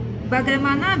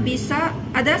 Bagaimana bisa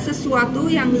ada sesuatu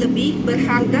yang lebih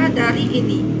berharga dari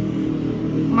ini?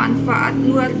 Manfaat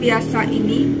luar biasa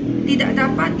ini tidak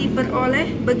dapat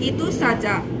diperoleh begitu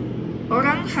saja.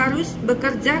 Orang harus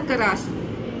bekerja keras.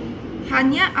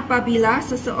 Hanya apabila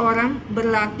seseorang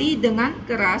berlatih dengan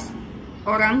keras,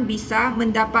 orang bisa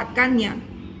mendapatkannya.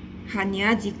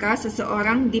 Hanya jika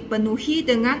seseorang dipenuhi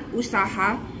dengan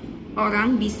usaha,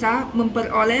 orang bisa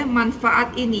memperoleh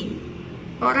manfaat ini.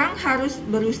 Orang harus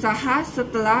berusaha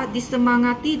setelah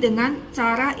disemangati dengan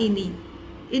cara ini.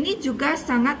 Ini juga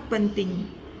sangat penting.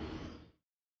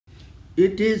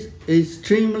 It is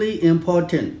extremely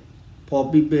important for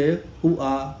people who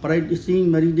are practicing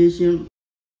meditation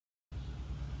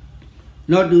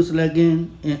not to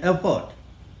slacken in effort.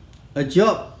 A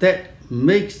job that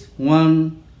makes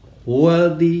one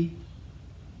wealthy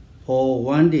for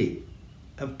one day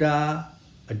after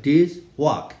a day's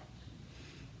work.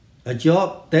 A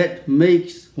job that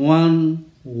makes one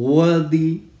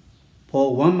wealthy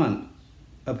for 1 month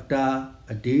after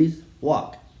a day's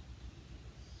work.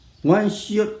 One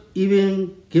should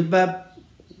even give up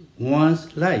one's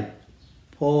life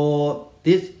for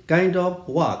this kind of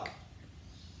work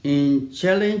and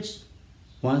challenge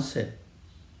oneself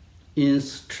and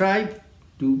strive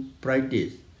to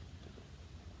practice.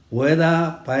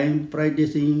 Whether by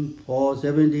practicing for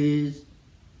 7 days,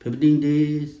 15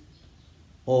 days,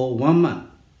 or 1 month,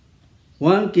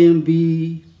 one can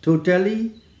be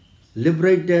totally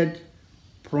liberated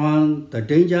from the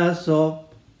dangers of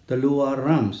the lower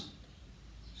realms.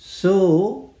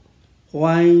 So,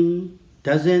 why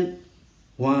doesn't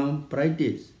one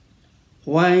practice?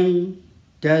 Why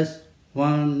does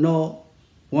one not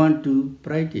want to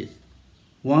practice?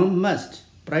 One must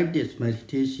practice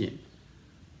meditation,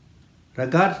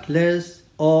 regardless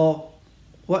of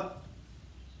what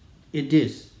it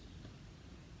is.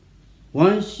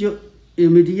 One should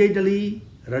immediately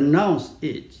renounce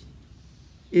it.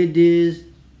 It is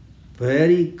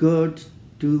very good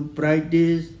to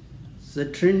practice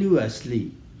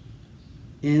strenuously.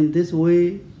 In this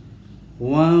way,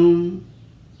 one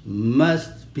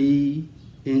must be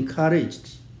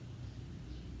encouraged.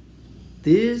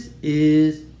 This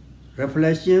is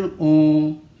reflection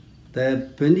on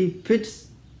the benefits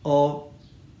of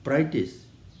practice.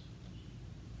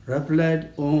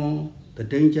 Reflect on the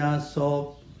dangers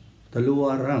of the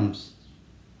lower realms.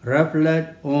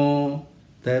 Reflect on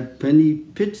the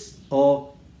benefits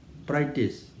of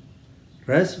practice.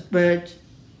 Respect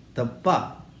the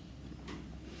path.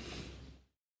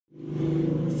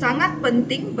 Sangat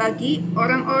penting bagi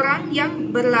orang-orang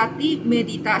yang berlatih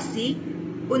meditasi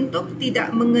untuk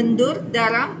tidak mengendur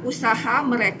dalam usaha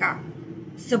mereka.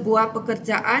 Sebuah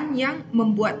pekerjaan yang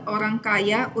membuat orang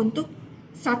kaya untuk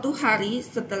 1 hari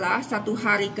setelah 1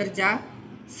 hari kerja,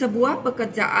 sebuah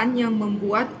pekerjaan yang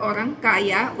membuat orang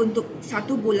kaya untuk 1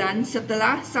 bulan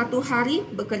setelah 1 hari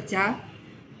bekerja.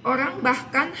 Orang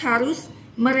bahkan harus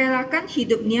merelakan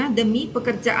hidupnya demi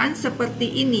pekerjaan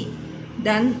seperti ini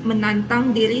dan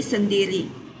menantang diri sendiri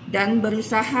dan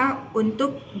berusaha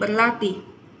untuk berlatih.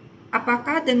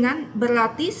 Apakah dengan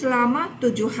berlatih selama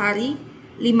 7 hari,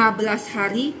 15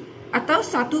 hari, atau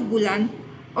 1 bulan,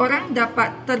 orang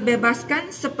dapat terbebaskan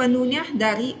sepenuhnya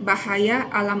dari bahaya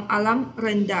alam-alam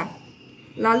rendah?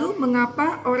 Lalu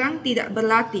mengapa orang tidak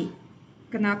berlatih?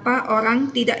 Kenapa orang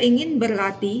tidak ingin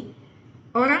berlatih?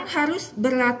 Orang harus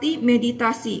berlatih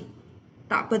meditasi.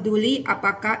 Tak peduli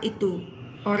apakah itu.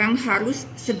 Orang harus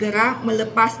segera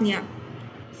melepasnya.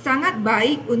 Sangat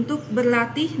baik untuk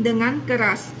berlatih dengan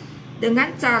keras. Dengan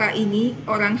cara ini,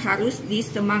 orang harus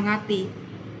disemangati.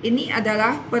 Ini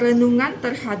adalah perenungan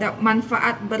terhadap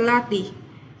manfaat berlatih.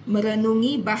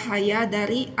 Merenungi bahaya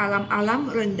dari alam-alam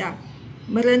rendah.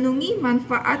 Merenungi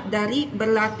manfaat dari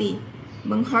berlatih.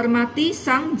 Menghormati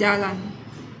sang jalan.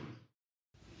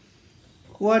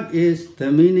 What is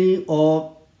the meaning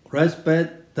of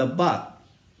respect the path?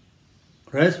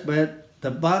 Respect the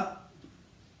path.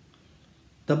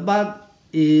 The path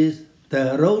is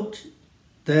the road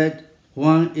that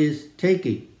one is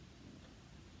taking.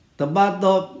 The path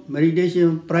of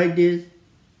meditation practice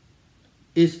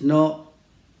is not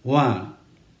one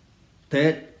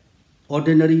that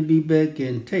ordinary people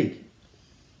can take.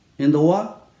 In the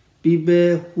world,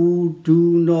 people who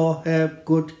do not have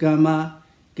good karma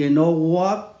cannot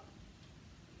walk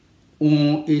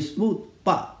on a smooth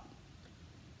path.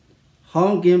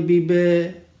 How can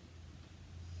people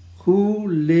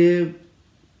who live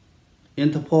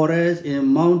in the forest and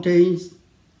mountains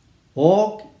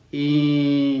walk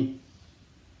in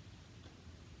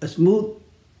a smooth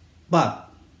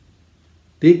path?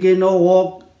 They cannot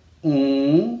walk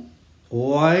on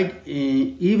wide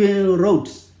and even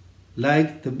roads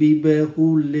like the people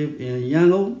who live in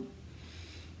Yangon.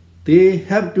 They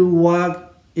have to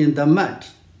walk in the mud.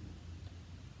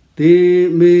 They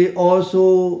may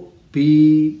also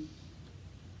be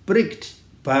pricked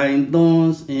by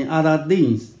thorns and other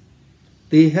things.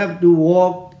 They have to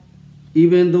walk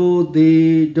even though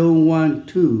they don't want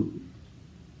to.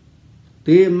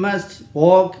 They must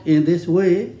walk in this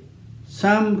way.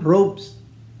 Some ropes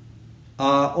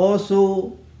are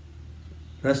also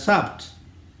reserved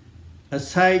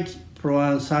aside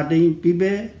from certain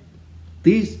people.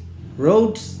 These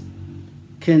roads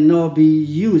cannot be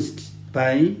used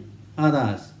by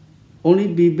others.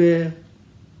 Only people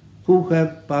who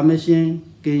have permission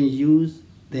can use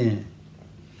them.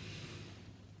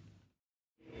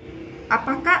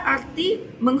 Apakah arti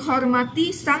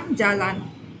menghormati sang jalan?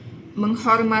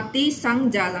 Menghormati sang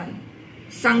jalan.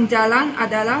 Sang jalan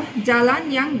adalah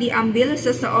jalan yang diambil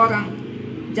seseorang.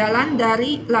 Jalan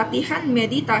dari latihan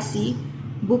meditasi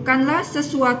bukanlah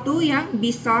sesuatu yang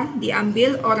bisa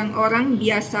diambil orang-orang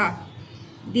biasa.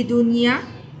 Di dunia,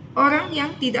 orang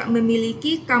yang tidak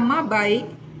memiliki karma baik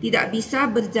tidak bisa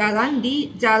berjalan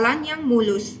di jalan yang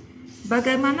mulus.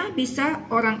 Bagaimana bisa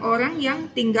orang-orang yang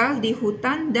tinggal di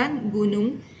hutan dan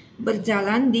gunung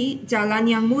berjalan di jalan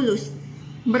yang mulus?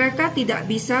 Mereka tidak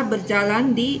bisa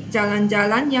berjalan di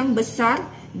jalan-jalan yang besar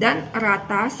dan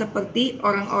rata seperti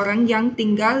orang-orang yang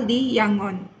tinggal di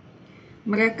Yangon.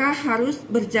 Mereka harus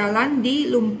berjalan di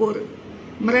lumpur.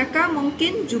 Mereka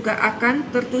mungkin juga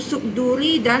akan tertusuk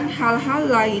duri dan hal-hal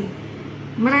lain.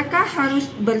 Mereka harus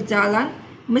berjalan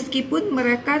meskipun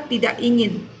mereka tidak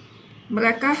ingin.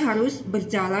 Mereka harus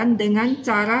berjalan dengan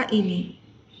cara ini.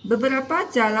 Beberapa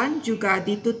jalan juga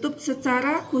ditutup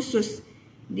secara khusus.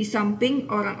 Di samping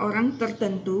orang-orang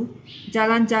tertentu,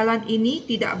 jalan-jalan ini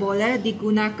tidak boleh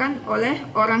digunakan oleh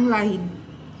orang lain.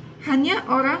 Hanya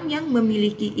orang yang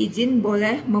memiliki izin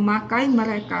boleh memakai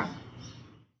mereka.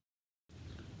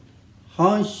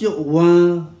 How should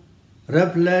one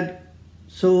reflect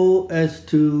so as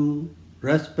to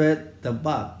respect the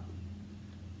path?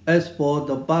 As for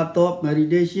the path of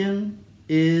meditation,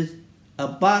 is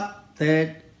a path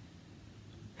that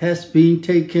has been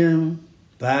taken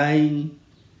by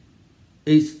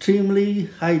extremely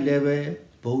high-level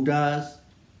Buddhas,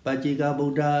 Pajika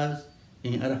Buddhas,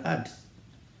 and Arhats,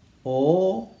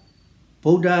 or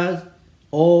Buddhas,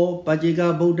 or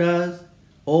Pajika Buddhas,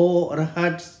 or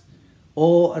Arhats,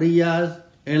 or Viriya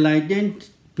enlightened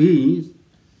beings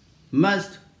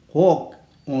must walk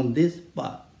on this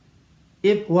path.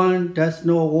 If one does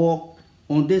not walk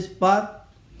on this path,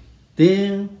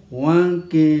 then one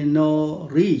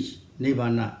cannot reach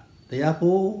Nibbana.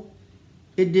 Therefore,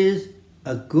 it is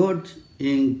a good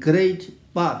and great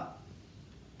path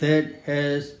that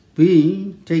has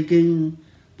been taken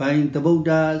by the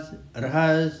Buddhas,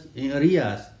 Arhats, and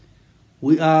Ariyas.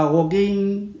 We are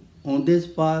walking on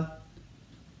this path.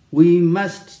 We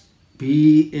must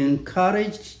be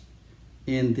encouraged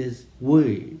in this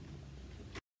way.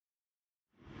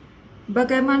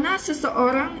 Bagaimana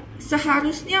seseorang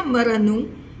seharusnya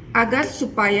merenung agar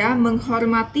supaya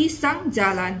menghormati sang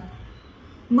jalan?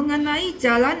 Mengenai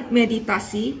jalan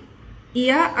meditasi,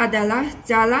 ia adalah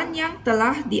jalan yang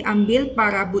telah diambil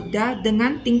para Buddha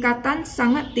dengan tingkatan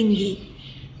sangat tinggi,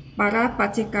 para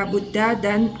Paceka Buddha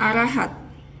dan Arahat.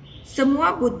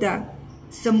 Semua Buddha,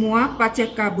 semua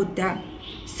Paceka Buddha,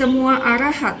 semua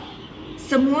Arahat,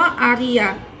 semua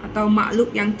Arya atau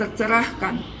makhluk yang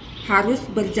tercerahkan harus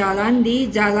berjalan di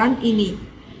jalan ini.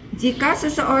 Jika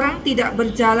seseorang tidak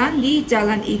berjalan di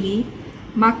jalan ini,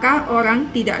 maka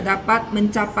orang tidak dapat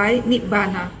mencapai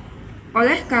Nibbana.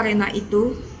 Oleh karena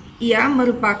itu, ia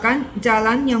merupakan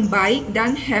jalan yang baik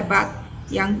dan hebat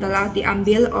yang telah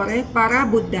diambil oleh para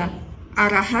Buddha,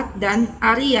 Arahat, dan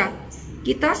Arya.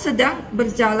 Kita sedang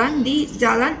berjalan di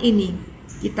jalan ini.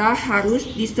 Kita harus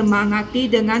disemangati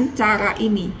dengan cara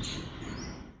ini.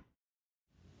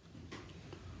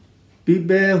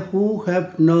 People who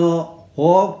have not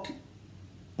walked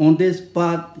on this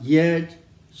path yet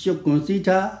should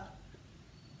consider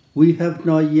we have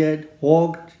not yet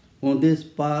walked on this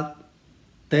path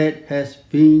that has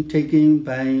been taken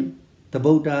by the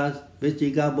Buddhas,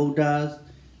 Vajika Buddhas,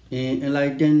 and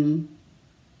enlightened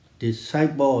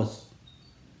disciples.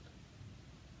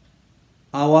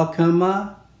 Our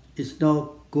karma is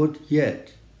not good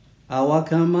yet. Our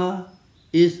karma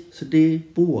is still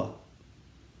poor.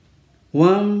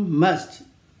 One must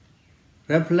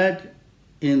reflect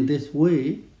in this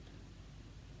way.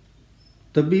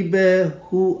 The people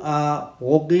who are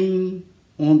walking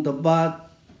on the path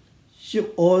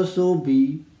should also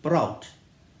be proud.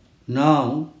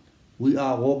 Now we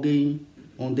are walking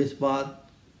on this path,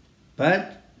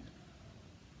 but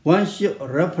one should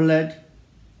reflect,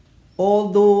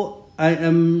 although I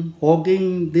am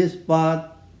walking this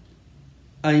path,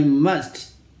 I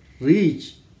must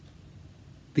reach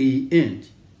the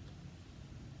end.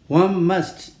 One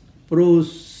must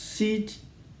proceed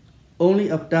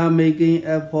only after making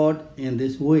effort in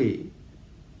this way.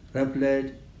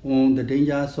 Reflect on the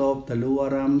dangers of the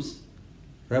lower realms.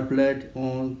 Reflect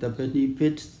on the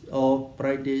benefits of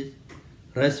practice.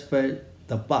 Respect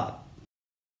the path.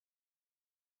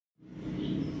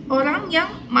 Orang yang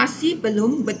masih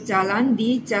belum berjalan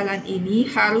di jalan ini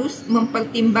harus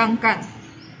mempertimbangkan.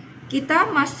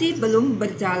 Kita masih belum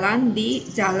berjalan di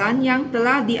jalan yang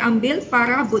telah diambil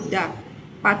para Buddha,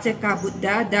 Paceka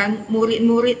Buddha, dan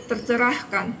murid-murid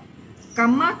tercerahkan.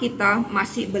 Karma kita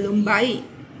masih belum baik.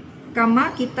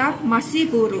 Karma kita masih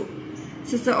buruk.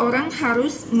 Seseorang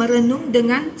harus merenung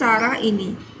dengan cara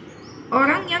ini.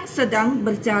 Orang yang sedang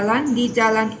berjalan di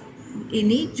jalan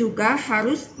ini juga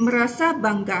harus merasa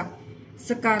bangga.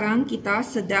 Sekarang kita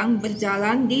sedang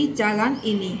berjalan di jalan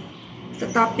ini.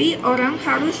 Tetapi orang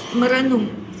harus merenung,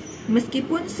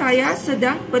 meskipun saya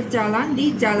sedang berjalan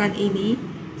di jalan ini,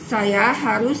 saya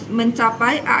harus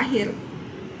mencapai akhir.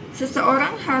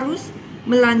 Seseorang harus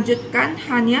melanjutkan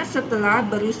hanya setelah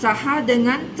berusaha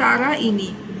dengan cara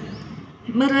ini.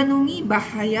 Merenungi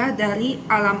bahaya dari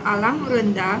alam-alam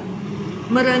rendah,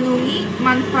 merenungi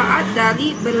manfaat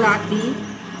dari berlatih,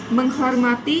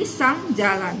 menghormati sang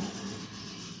jalan.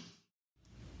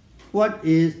 What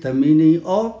is the meaning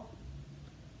of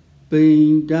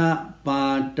Pinda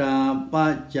pada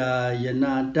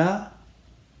pajayanada,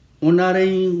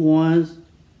 honoring one's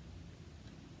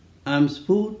alms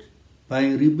food by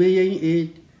repaying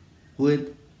it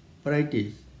with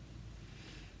practice?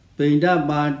 Pinda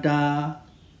pada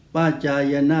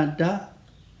pajayanada,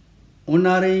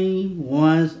 honoring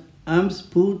one's alms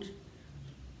food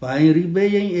by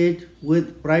repaying it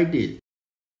with practice.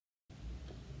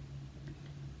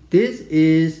 This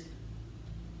is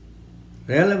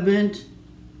relevant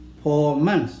for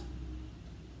monks.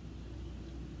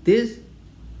 This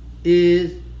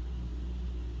is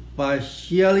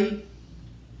partially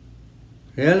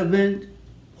relevant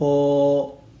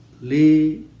for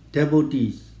lay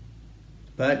devotees,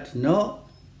 but not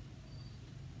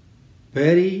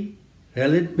very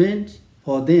relevant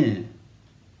for them.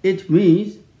 It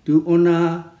means to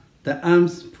honor the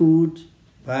alms food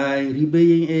by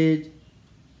repaying it.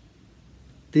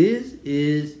 This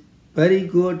is very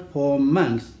good for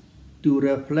monks to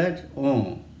reflect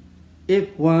on.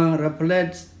 If one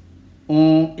reflects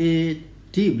on it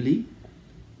deeply,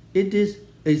 it is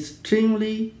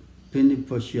extremely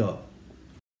beneficial.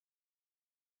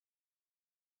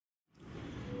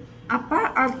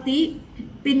 Apa arti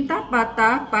pinta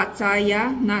pata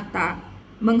pacaya nata?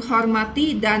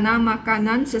 Menghormati dana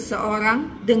makanan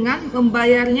seseorang dengan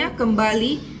membayarnya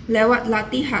kembali lewat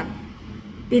latihan.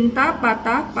 Pinta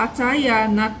pata pacaya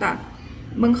nata.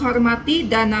 Menghormati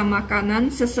dana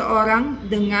makanan seseorang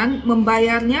dengan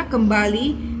membayarnya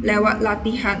kembali lewat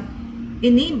latihan.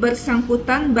 Ini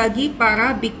bersangkutan bagi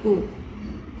para biku.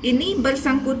 Ini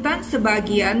bersangkutan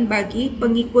sebagian bagi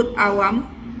pengikut awam,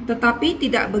 tetapi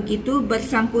tidak begitu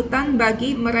bersangkutan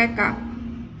bagi mereka.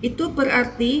 Itu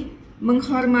berarti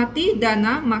menghormati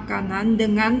dana makanan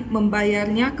dengan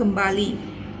membayarnya kembali.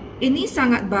 Ini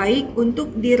sangat baik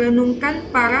untuk direnungkan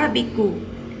para biku.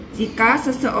 Jika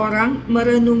seseorang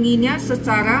merenunginya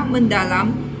secara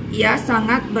mendalam, ia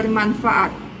sangat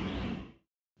bermanfaat.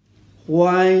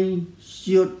 Why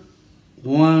should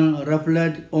one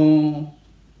reflect on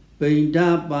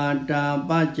Pinta Pata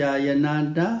Pacaya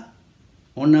Nata?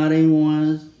 Honoring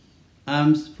one's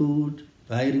alms food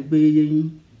by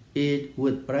repaying it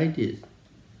with practice.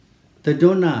 The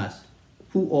donors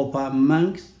who offer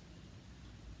monks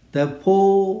the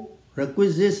poor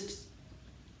requisites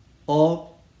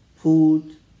of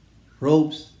food,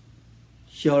 robes,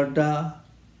 shelter,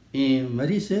 and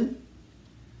medicine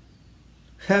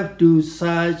have to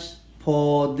search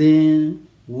for them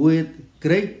with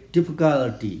great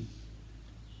difficulty.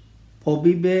 For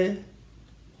people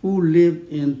who live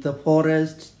in the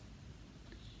forests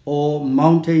or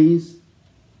mountains,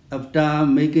 after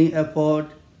making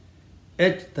effort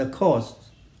at the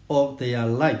cost of their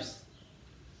lives,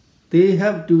 they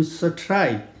have to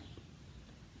strive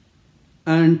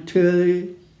until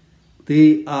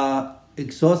they are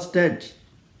exhausted.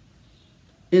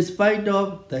 In spite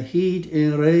of the heat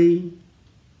and rain,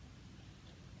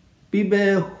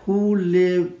 people who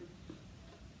live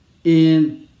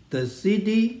in the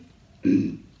city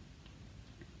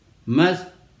must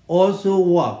also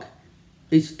work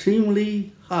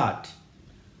extremely hard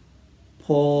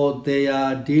for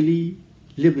their daily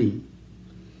living.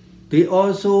 They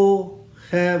also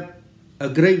have a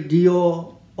great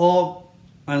deal of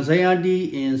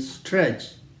anxiety and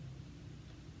stress.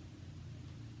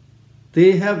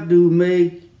 They have to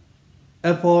make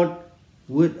effort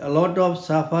with a lot of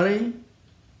suffering.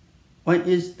 Why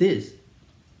is this?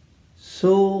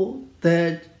 So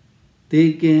that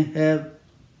they can have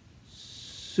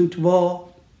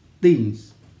suitable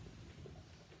things.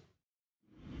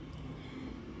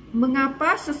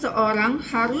 Mengapa seseorang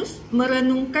harus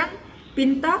merenungkan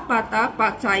pinta pata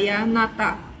pacaya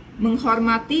nata,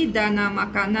 menghormati dana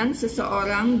makanan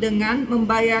seseorang dengan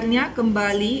membayarnya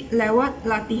kembali lewat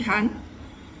latihan?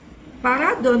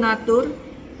 Para donatur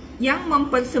yang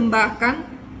mempersembahkan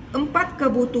 4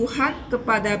 kebutuhan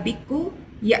kepada biku,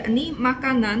 yakni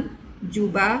makanan,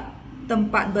 jubah,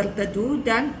 tempat berteduh,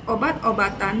 dan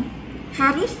obat-obatan,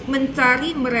 harus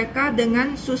mencari mereka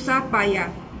dengan susah payah.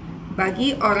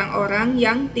 Bagi orang-orang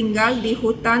yang tinggal di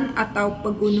hutan atau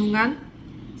pegunungan,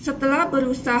 setelah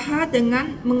berusaha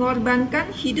dengan mengorbankan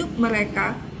hidup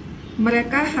mereka,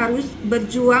 mereka harus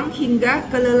berjuang hingga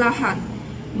kelelahan,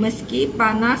 meski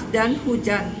panas dan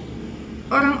hujan.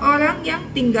 Orang-orang yang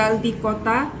tinggal di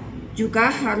kota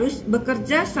juga harus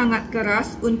bekerja sangat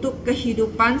keras untuk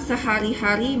kehidupan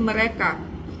sehari-hari mereka.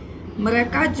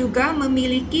 Mereka juga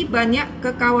memiliki banyak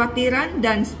kekhawatiran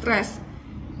dan stres.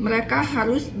 Mereka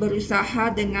harus berusaha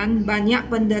dengan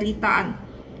banyak penderitaan.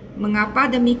 Mengapa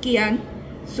demikian?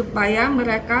 Supaya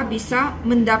mereka bisa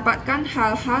mendapatkan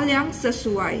hal-hal yang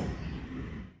sesuai.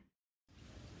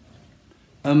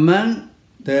 Among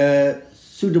the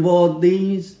suitable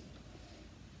things,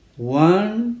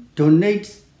 one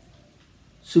donates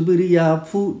Viriya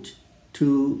food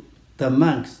to the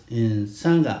monks in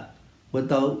Sangha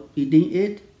without eating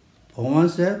it for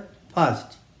oneself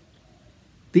first.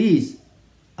 These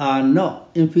are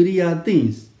not inferior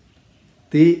things.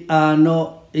 They are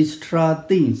not extra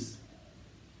things.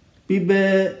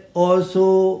 People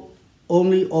also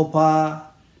only offer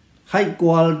high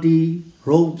quality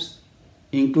robes,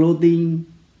 including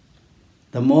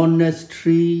the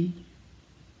monastery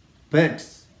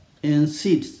beds and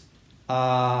seats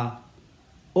are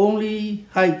only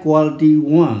high quality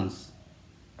ones.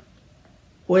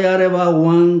 Wherever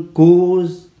one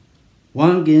goes,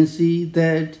 one can see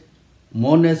that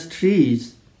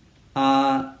monasteries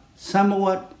are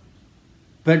somewhat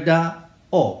better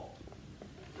off.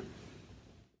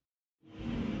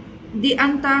 Di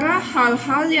antara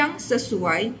hal-hal yang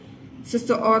sesuai,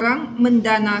 seseorang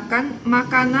mendanakan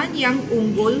makanan yang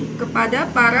unggul kepada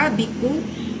para biku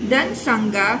dan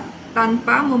sangga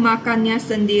tanpa memakannya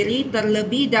sendiri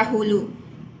terlebih dahulu.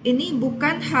 Ini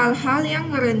bukan hal-hal yang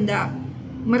rendah.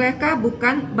 Mereka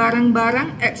bukan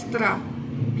barang-barang ekstra.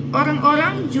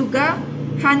 Orang-orang juga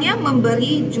hanya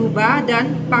memberi jubah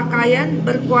dan pakaian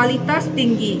berkualitas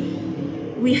tinggi.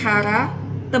 Wihara,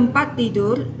 tempat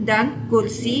tidur, dan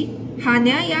kursi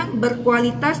hanya yang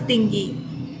berkualitas tinggi.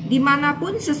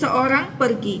 Dimanapun seseorang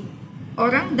pergi,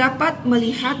 orang dapat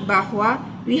melihat bahwa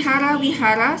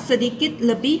wihara-wihara sedikit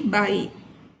lebih baik.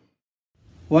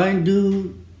 Why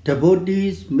do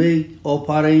devotees make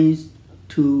offerings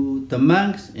to the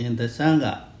monks in the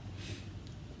Sangha?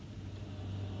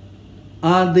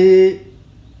 Are they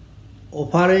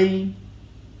offering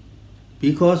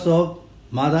because of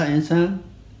mother and son,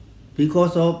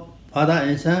 because of father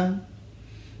and son,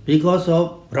 because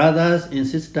of brothers and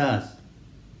sisters?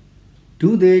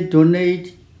 Do they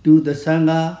donate to the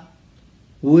Sangha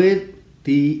with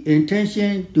the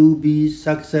intention to be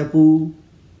successful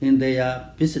in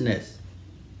their business?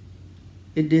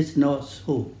 It is not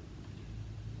so.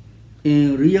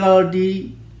 In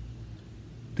reality,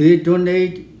 they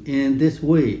donate in this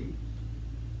way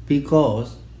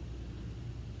because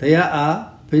there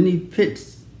are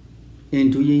benefits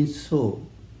in doing so.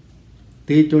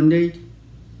 They donate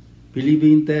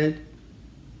believing that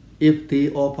if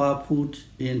they offer food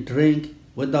and drink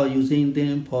without using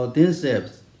them for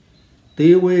themselves,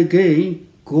 they will gain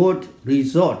good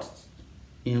results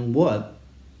in what?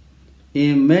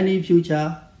 In many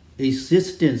future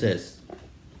existences.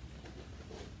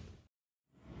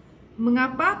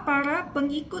 Mengapa para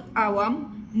pengikut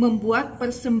awam membuat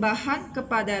persembahan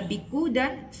kepada biku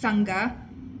dan sangga?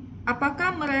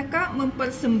 Apakah mereka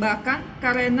mempersembahkan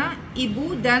karena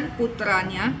ibu dan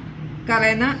putranya,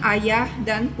 karena ayah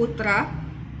dan putra,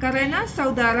 karena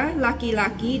saudara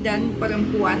laki-laki dan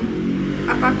perempuan?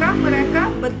 Apakah mereka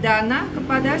berdana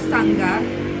kepada sangga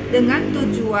dengan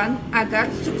tujuan agar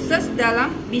sukses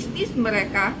dalam bisnis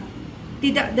mereka?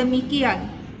 Tidak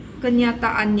demikian.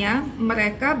 Kenyataannya,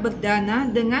 mereka berdana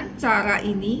dengan cara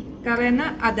ini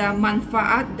karena ada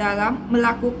manfaat dalam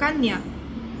melakukannya.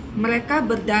 Mereka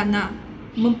berdana,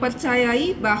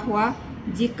 mempercayai bahwa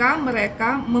jika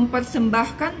mereka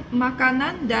mempersembahkan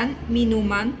makanan dan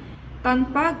minuman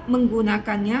tanpa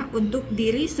menggunakannya untuk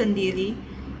diri sendiri,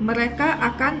 mereka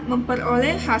akan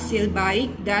memperoleh hasil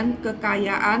baik dan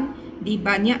kekayaan di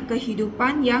banyak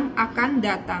kehidupan yang akan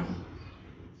datang.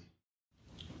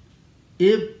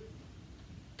 If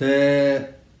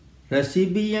the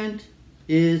recipient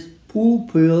is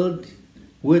fulfilled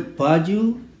with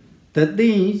bhaju, the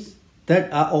things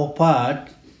that are offered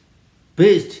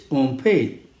based on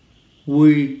faith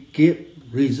will give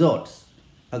results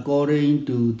according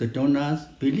to the donor's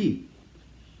belief.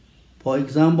 For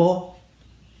example,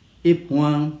 if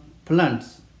one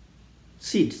plants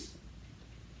seeds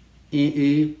in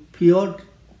a field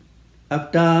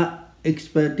after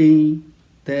expecting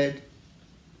that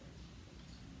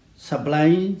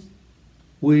sublime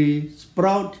will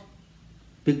sprout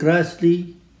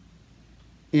vigorously,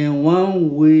 and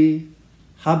one will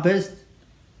harvest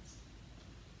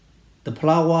the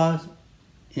flowers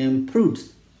and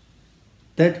fruits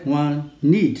that one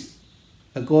needs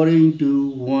according to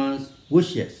one's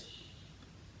wishes.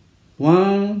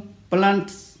 One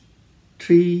plants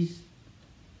trees.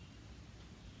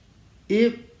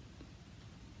 If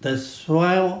the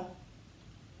soil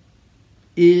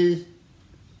is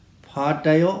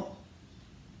fertile,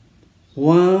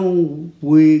 one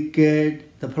will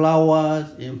get the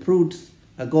flowers and fruits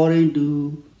according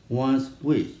to one's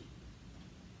wish.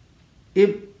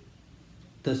 If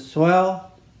the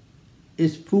soil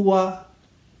is poor,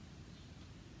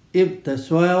 if the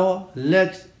soil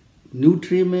lacks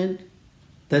nutriment,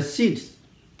 the seeds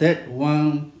that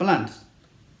one plants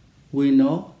will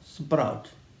not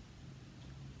sprout.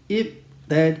 If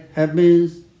that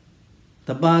happens,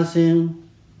 the person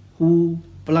who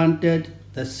planted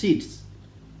the seeds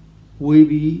will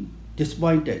be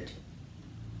disappointed.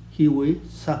 He will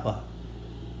suffer.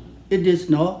 It is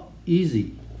not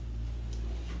easy.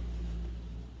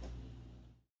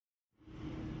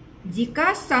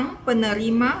 Jika sang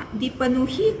penerima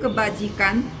dipenuhi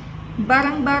kebajikan,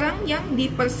 barang-barang yang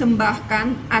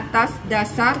dipersembahkan atas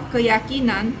dasar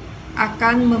keyakinan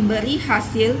akan memberi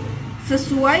hasil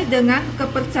sesuai dengan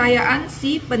kepercayaan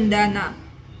si pendana.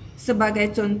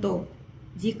 Sebagai contoh,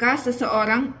 jika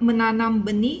seseorang menanam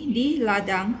benih di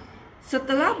ladang,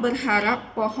 setelah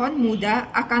berharap pohon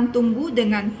muda akan tumbuh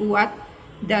dengan kuat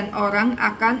dan orang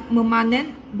akan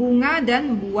memanen bunga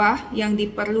dan buah yang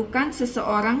diperlukan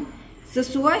seseorang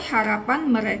sesuai harapan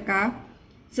mereka,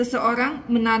 seseorang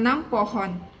menanam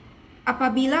pohon.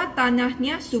 Apabila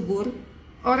tanahnya subur,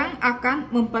 orang akan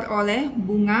memperoleh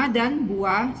bunga dan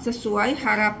buah sesuai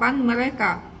harapan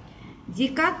mereka.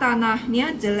 Jika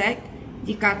tanahnya jelek,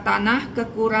 jika tanah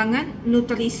kekurangan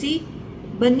nutrisi,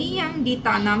 benih yang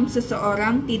ditanam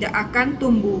seseorang tidak akan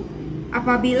tumbuh.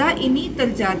 Apabila ini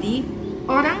terjadi,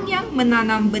 orang yang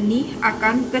menanam benih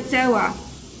akan kecewa.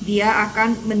 Dia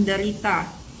akan menderita.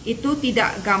 Itu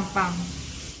tidak gampang.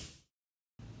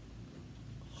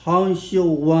 How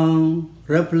should one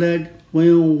reflect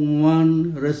when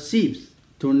one receives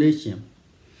donation?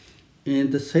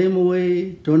 In the same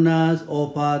way, donors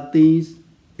offer things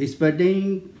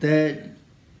expecting that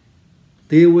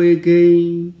they will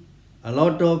gain a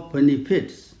lot of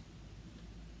benefits.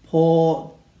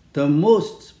 For the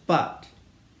most part,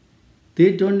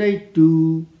 they donate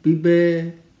to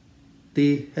people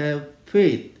they have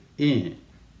faith in.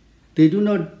 They do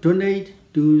not donate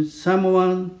to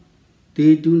someone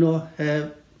they do not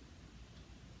have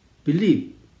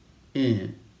belief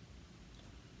in.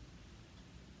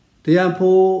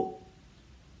 Therefore,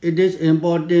 it is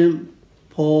important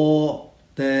for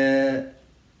the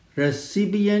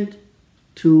recipient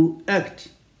to act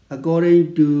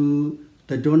according to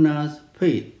the donor's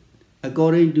faith,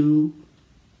 according to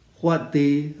what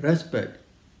they respect,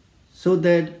 so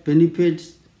that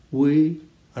benefits will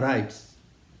arise.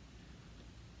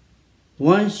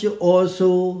 One should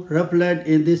also reflect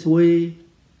in this way: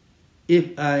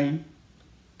 if I,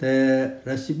 the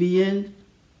recipient,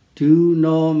 do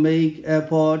not make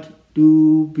effort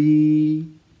to be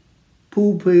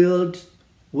fulfilled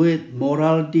with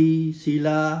morality,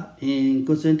 sila, and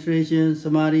concentration,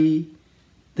 samadhi,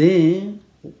 then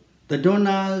the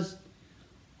donors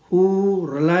who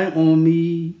rely on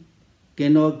me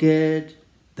cannot get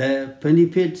the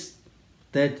benefits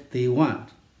that they want.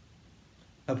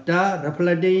 After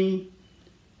reflecting,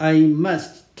 I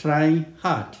must try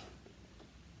hard.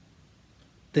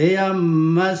 There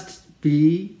must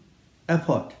be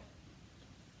effort.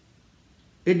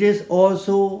 It is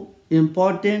also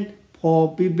important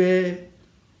for people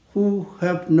who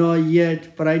have not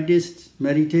yet practiced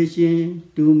meditation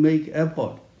to make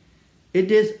effort.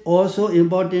 It is also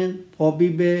important for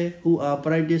people who are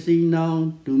practicing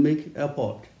now to make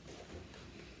effort.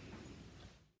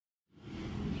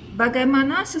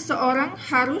 Bagaimana seseorang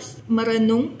harus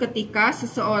merenung ketika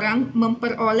seseorang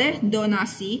memperoleh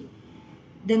donasi?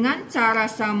 Dengan cara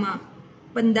sama,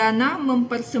 pendana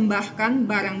mempersembahkan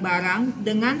barang-barang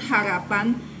dengan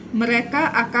harapan mereka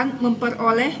akan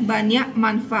memperoleh banyak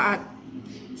manfaat.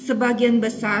 Sebagian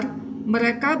besar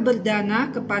mereka berdana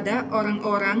kepada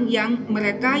orang-orang yang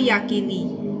mereka yakini.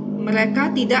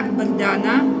 Mereka tidak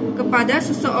berdana kepada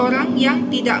seseorang yang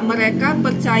tidak mereka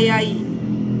percayai.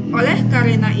 Oleh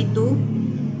karena itu,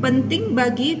 penting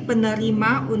bagi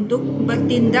penerima untuk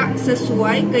bertindak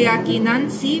sesuai keyakinan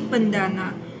si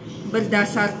pendana,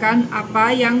 berdasarkan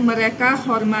apa yang mereka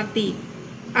hormati,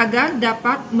 agar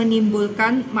dapat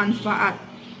menimbulkan manfaat.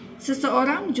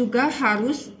 Seseorang juga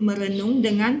harus merenung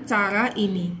dengan cara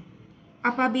ini.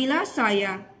 Apabila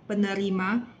saya,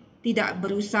 penerima, tidak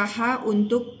berusaha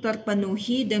untuk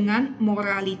terpenuhi dengan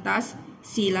moralitas,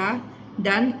 sila,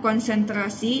 dan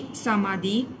konsentrasi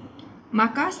samadhi,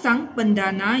 maka sang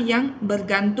pendana yang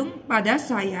bergantung pada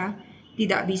saya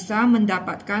tidak bisa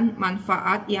mendapatkan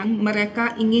manfaat yang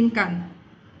mereka inginkan.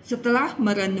 Setelah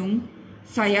merenung,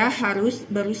 saya harus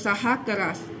berusaha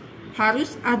keras,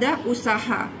 harus ada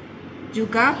usaha.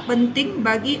 Juga penting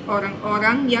bagi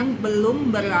orang-orang yang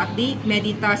belum berlatih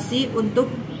meditasi untuk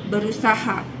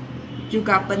berusaha.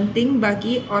 Juga penting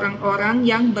bagi orang-orang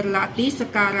yang berlatih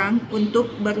sekarang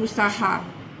untuk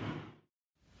berusaha.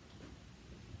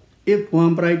 If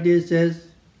one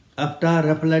practices after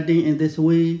reflecting in this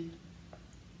way,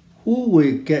 who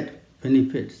will get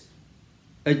benefits?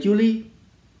 Actually,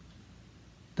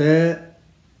 the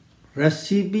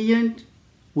recipient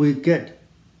will get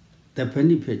the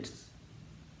benefits.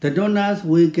 The donors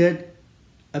will get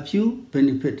a few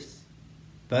benefits,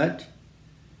 but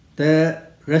the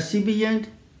recipient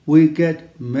will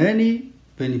get many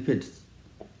benefits.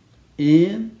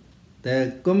 In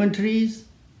the commentaries,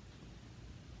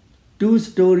 two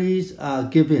stories are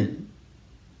given.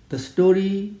 The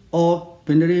story of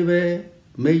Venerable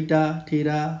Maida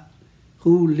Thera,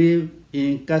 who lived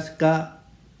in Kaska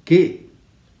Cave,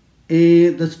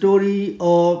 and the story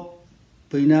of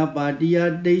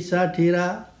Vinapadiya Desa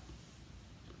Thera,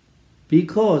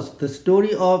 because the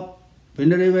story of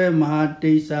Venerable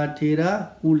Mahadesa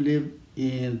Thera, who lived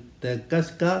in the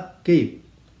Kaska Cave,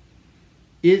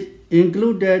 is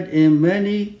included in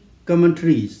many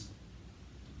commentaries.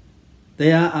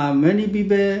 There are many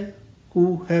people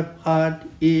who have heard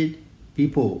it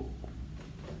before.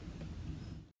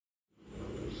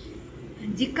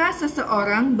 Jika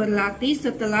seseorang berlatih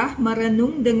setelah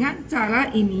merenung dengan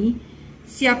cara ini,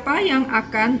 siapa yang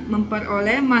akan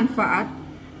memperoleh manfaat?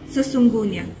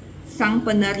 Sesungguhnya, sang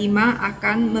penerima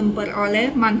akan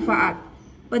memperoleh manfaat.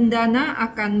 Pendana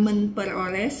akan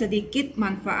memperoleh sedikit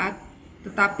manfaat,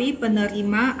 tetapi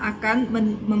penerima akan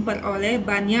memperoleh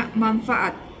banyak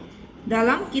manfaat.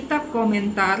 Dalam kitab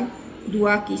komentar,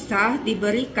 dua kisah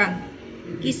diberikan.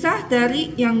 Kisah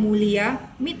dari Yang Mulia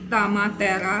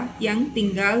Mittamatera yang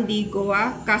tinggal di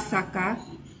Goa Kasaka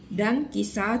dan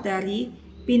kisah dari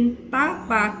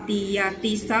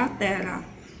Pintapatiyatisatera.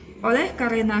 Oleh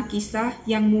karena kisah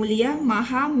Yang Mulia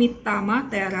Maha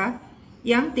Mittamatera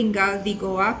yang tinggal di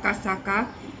Goa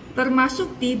Kasaka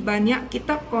termasuk di banyak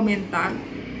kitab komentar,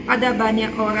 ada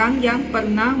banyak orang yang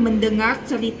pernah mendengar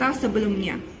cerita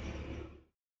sebelumnya.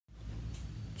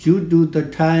 Due to the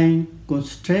time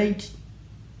constraint,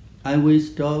 I will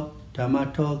stop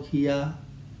Dhammatalk here.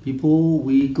 Before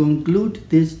we conclude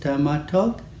this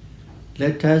Dhammatalk,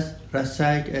 let us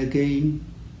recite again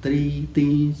 3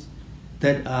 things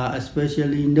that are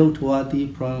especially noteworthy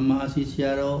from Mahasi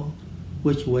Sayadaw,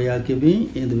 which we are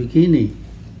giving in the beginning.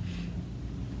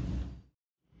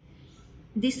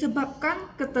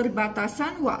 Disebabkan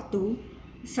keterbatasan waktu,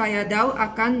 Sayadaw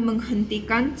akan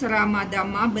menghentikan ceramah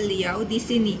Dhamma beliau di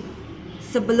sini.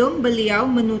 Sebelum beliau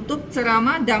menutup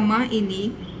ceramah Dhamma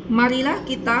ini, marilah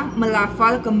kita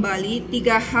melafal kembali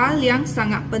 3 hal yang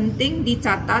sangat penting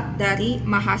dicatat dari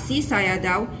Mahasi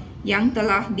Sayadaw yang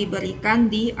telah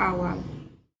diberikan di awal.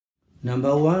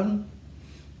 Number 1,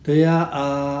 there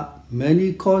are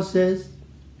many causes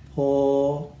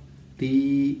for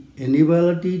the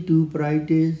inability to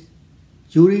practice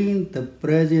during the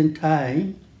present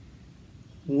time.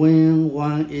 When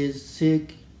one is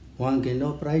sick, one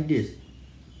cannot practice.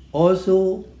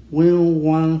 Also, when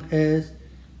one has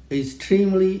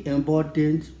extremely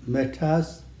important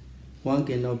matters, one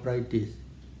cannot practice.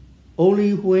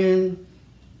 Only when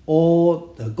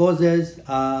all the causes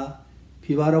are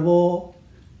favorable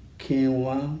can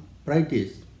one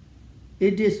practice.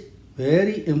 It is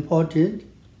very important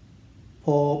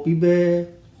for people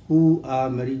who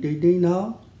are meditating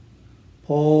now,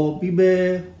 for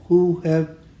people who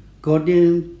have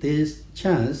gotten this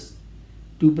chance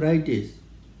to practice,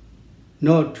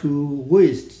 not to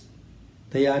waste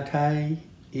their time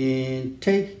and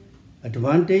take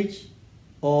advantage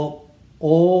of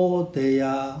all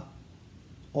their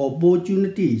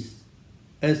opportunities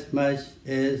as much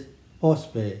as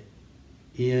possible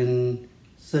in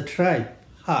strive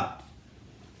hard.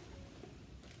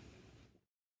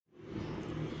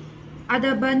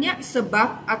 Ada banyak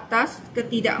sebab atas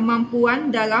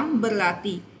ketidakmampuan dalam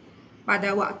berlatih.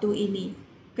 Pada waktu ini,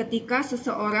 ketika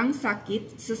seseorang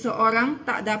sakit, seseorang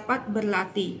tak dapat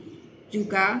berlatih.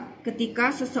 Juga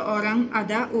ketika seseorang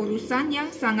ada urusan yang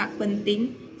sangat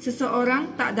penting,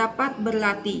 seseorang tak dapat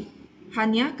berlatih.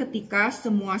 Hanya ketika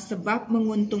semua sebab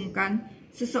menguntungkan,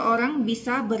 seseorang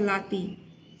bisa berlatih.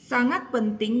 Sangat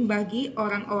penting bagi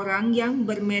orang-orang yang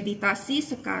bermeditasi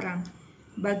sekarang.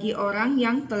 Bagi orang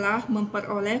yang telah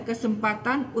memperoleh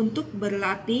kesempatan untuk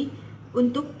berlatih,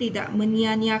 untuk tidak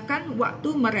menyia-nyiakan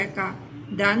waktu mereka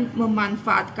dan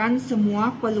memanfaatkan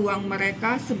semua peluang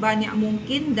mereka sebanyak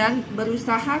mungkin dan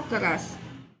berusaha keras.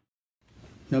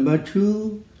 Number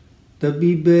 2, the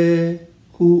people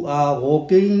who are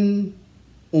walking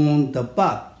on the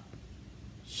path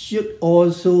should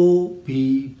also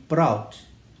be proud.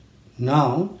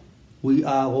 Now we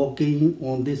are walking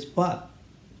on this path,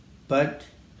 but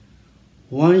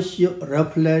one should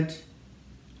reflect,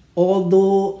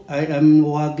 although I am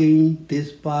walking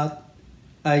this path,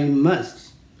 I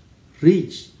must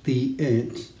reach the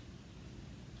end.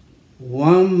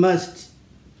 One must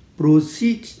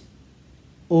proceed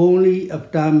only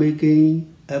after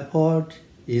making effort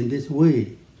in this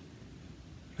way.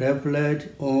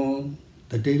 Reflect on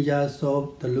the dangers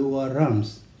of the lower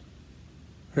realms.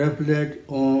 Reflect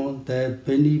on the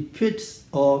benefits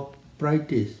of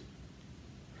practice.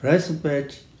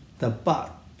 Respect the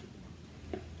path.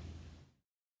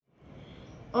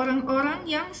 Orang-orang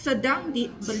yang sedang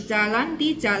berjalan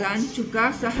di jalan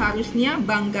juga seharusnya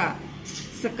bangga.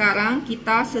 Sekarang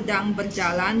kita sedang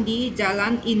berjalan di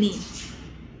jalan ini.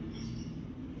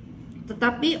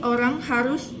 Tetapi orang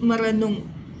harus merenung.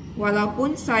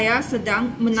 Walaupun saya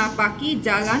sedang menapaki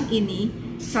jalan ini,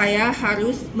 saya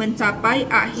harus mencapai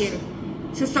akhir.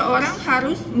 Seseorang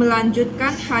harus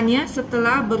melanjutkan hanya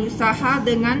setelah berusaha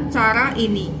dengan cara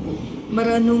ini.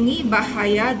 Merenungi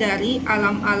bahaya dari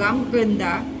alam-alam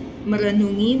rendah,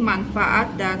 merenungi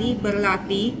manfaat dari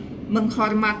berlatih,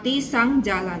 menghormati sang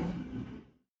jalan.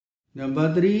 Number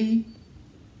 3,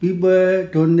 people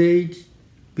donate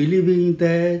believing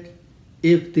that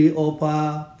if they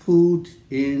offer food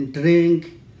and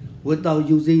drink without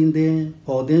using them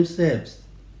for themselves,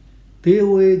 they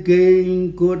will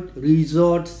gain good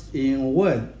results in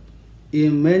wealth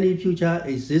in many future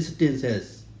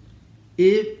existences.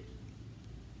 If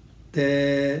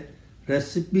the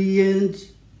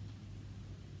recipient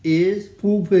is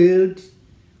fulfilled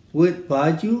with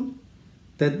virtue,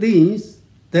 the things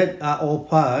that are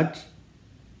offered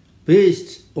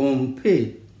based on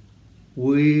faith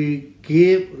will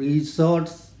give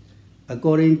results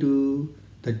according to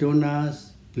the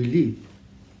donor's belief.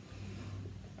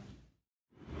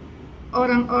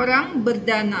 Orang-orang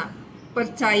berdana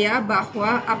percaya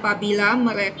bahwa apabila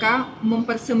mereka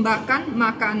mempersembahkan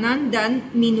makanan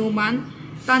dan minuman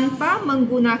tanpa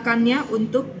menggunakannya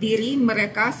untuk diri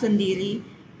mereka sendiri,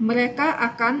 mereka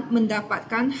akan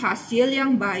mendapatkan hasil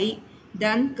yang baik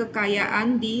dan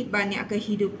kekayaan di banyak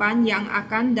kehidupan yang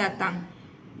akan datang.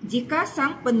 Jika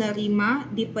sang penerima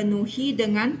dipenuhi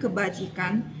dengan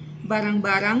kebajikan,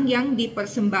 barang-barang yang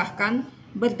dipersembahkan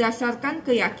berdasarkan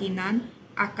keyakinan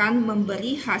akan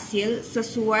memberi hasil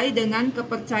sesuai dengan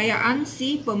kepercayaan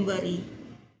si pemberi.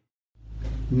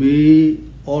 May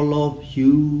all of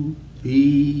you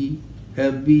be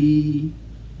happy,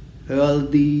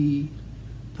 healthy,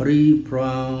 free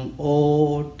from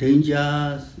all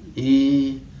dangers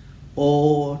and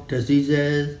all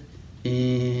diseases,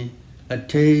 and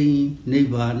attain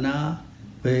Nibbana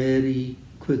very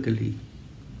quickly.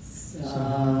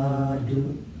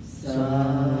 Sadhu,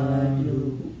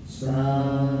 sadhu,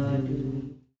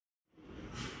 sadhu.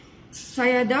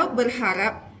 Sayadaw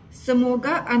berharap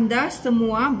semoga Anda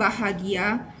semua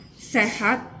bahagia,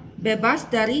 sehat, bebas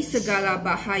dari segala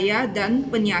bahaya dan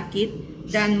penyakit,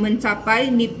 dan mencapai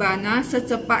Nibbana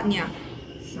secepatnya.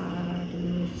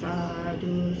 Sadhu,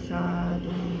 sadhu,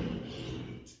 sadhu.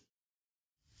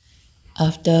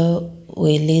 After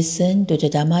we listen to the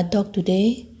Dhammatalk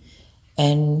today,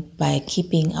 and by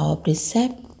keeping our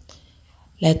precept,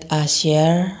 let us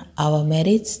share our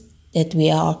merits that we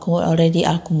are already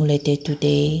accumulated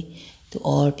today to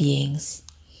all beings.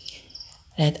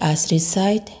 Let us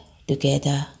recite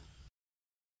together.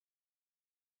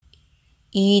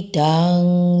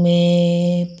 Idang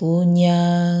me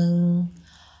punyang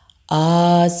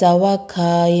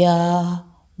asawakaya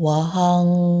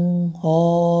wahang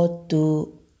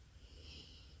hotu.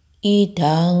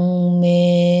 Idang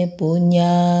me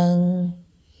punyang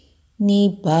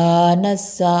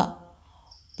nibbanasa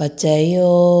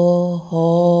pacayo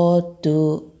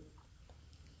hotu.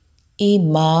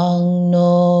 Imang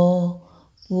no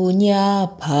punya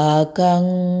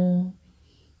bhagang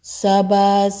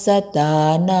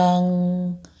sabasatanang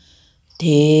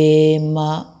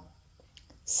dema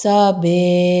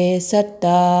sabe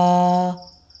satta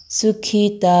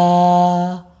sukhita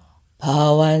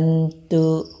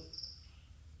bhavantu.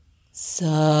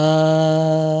 Sadhu,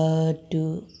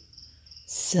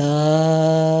 sadhu.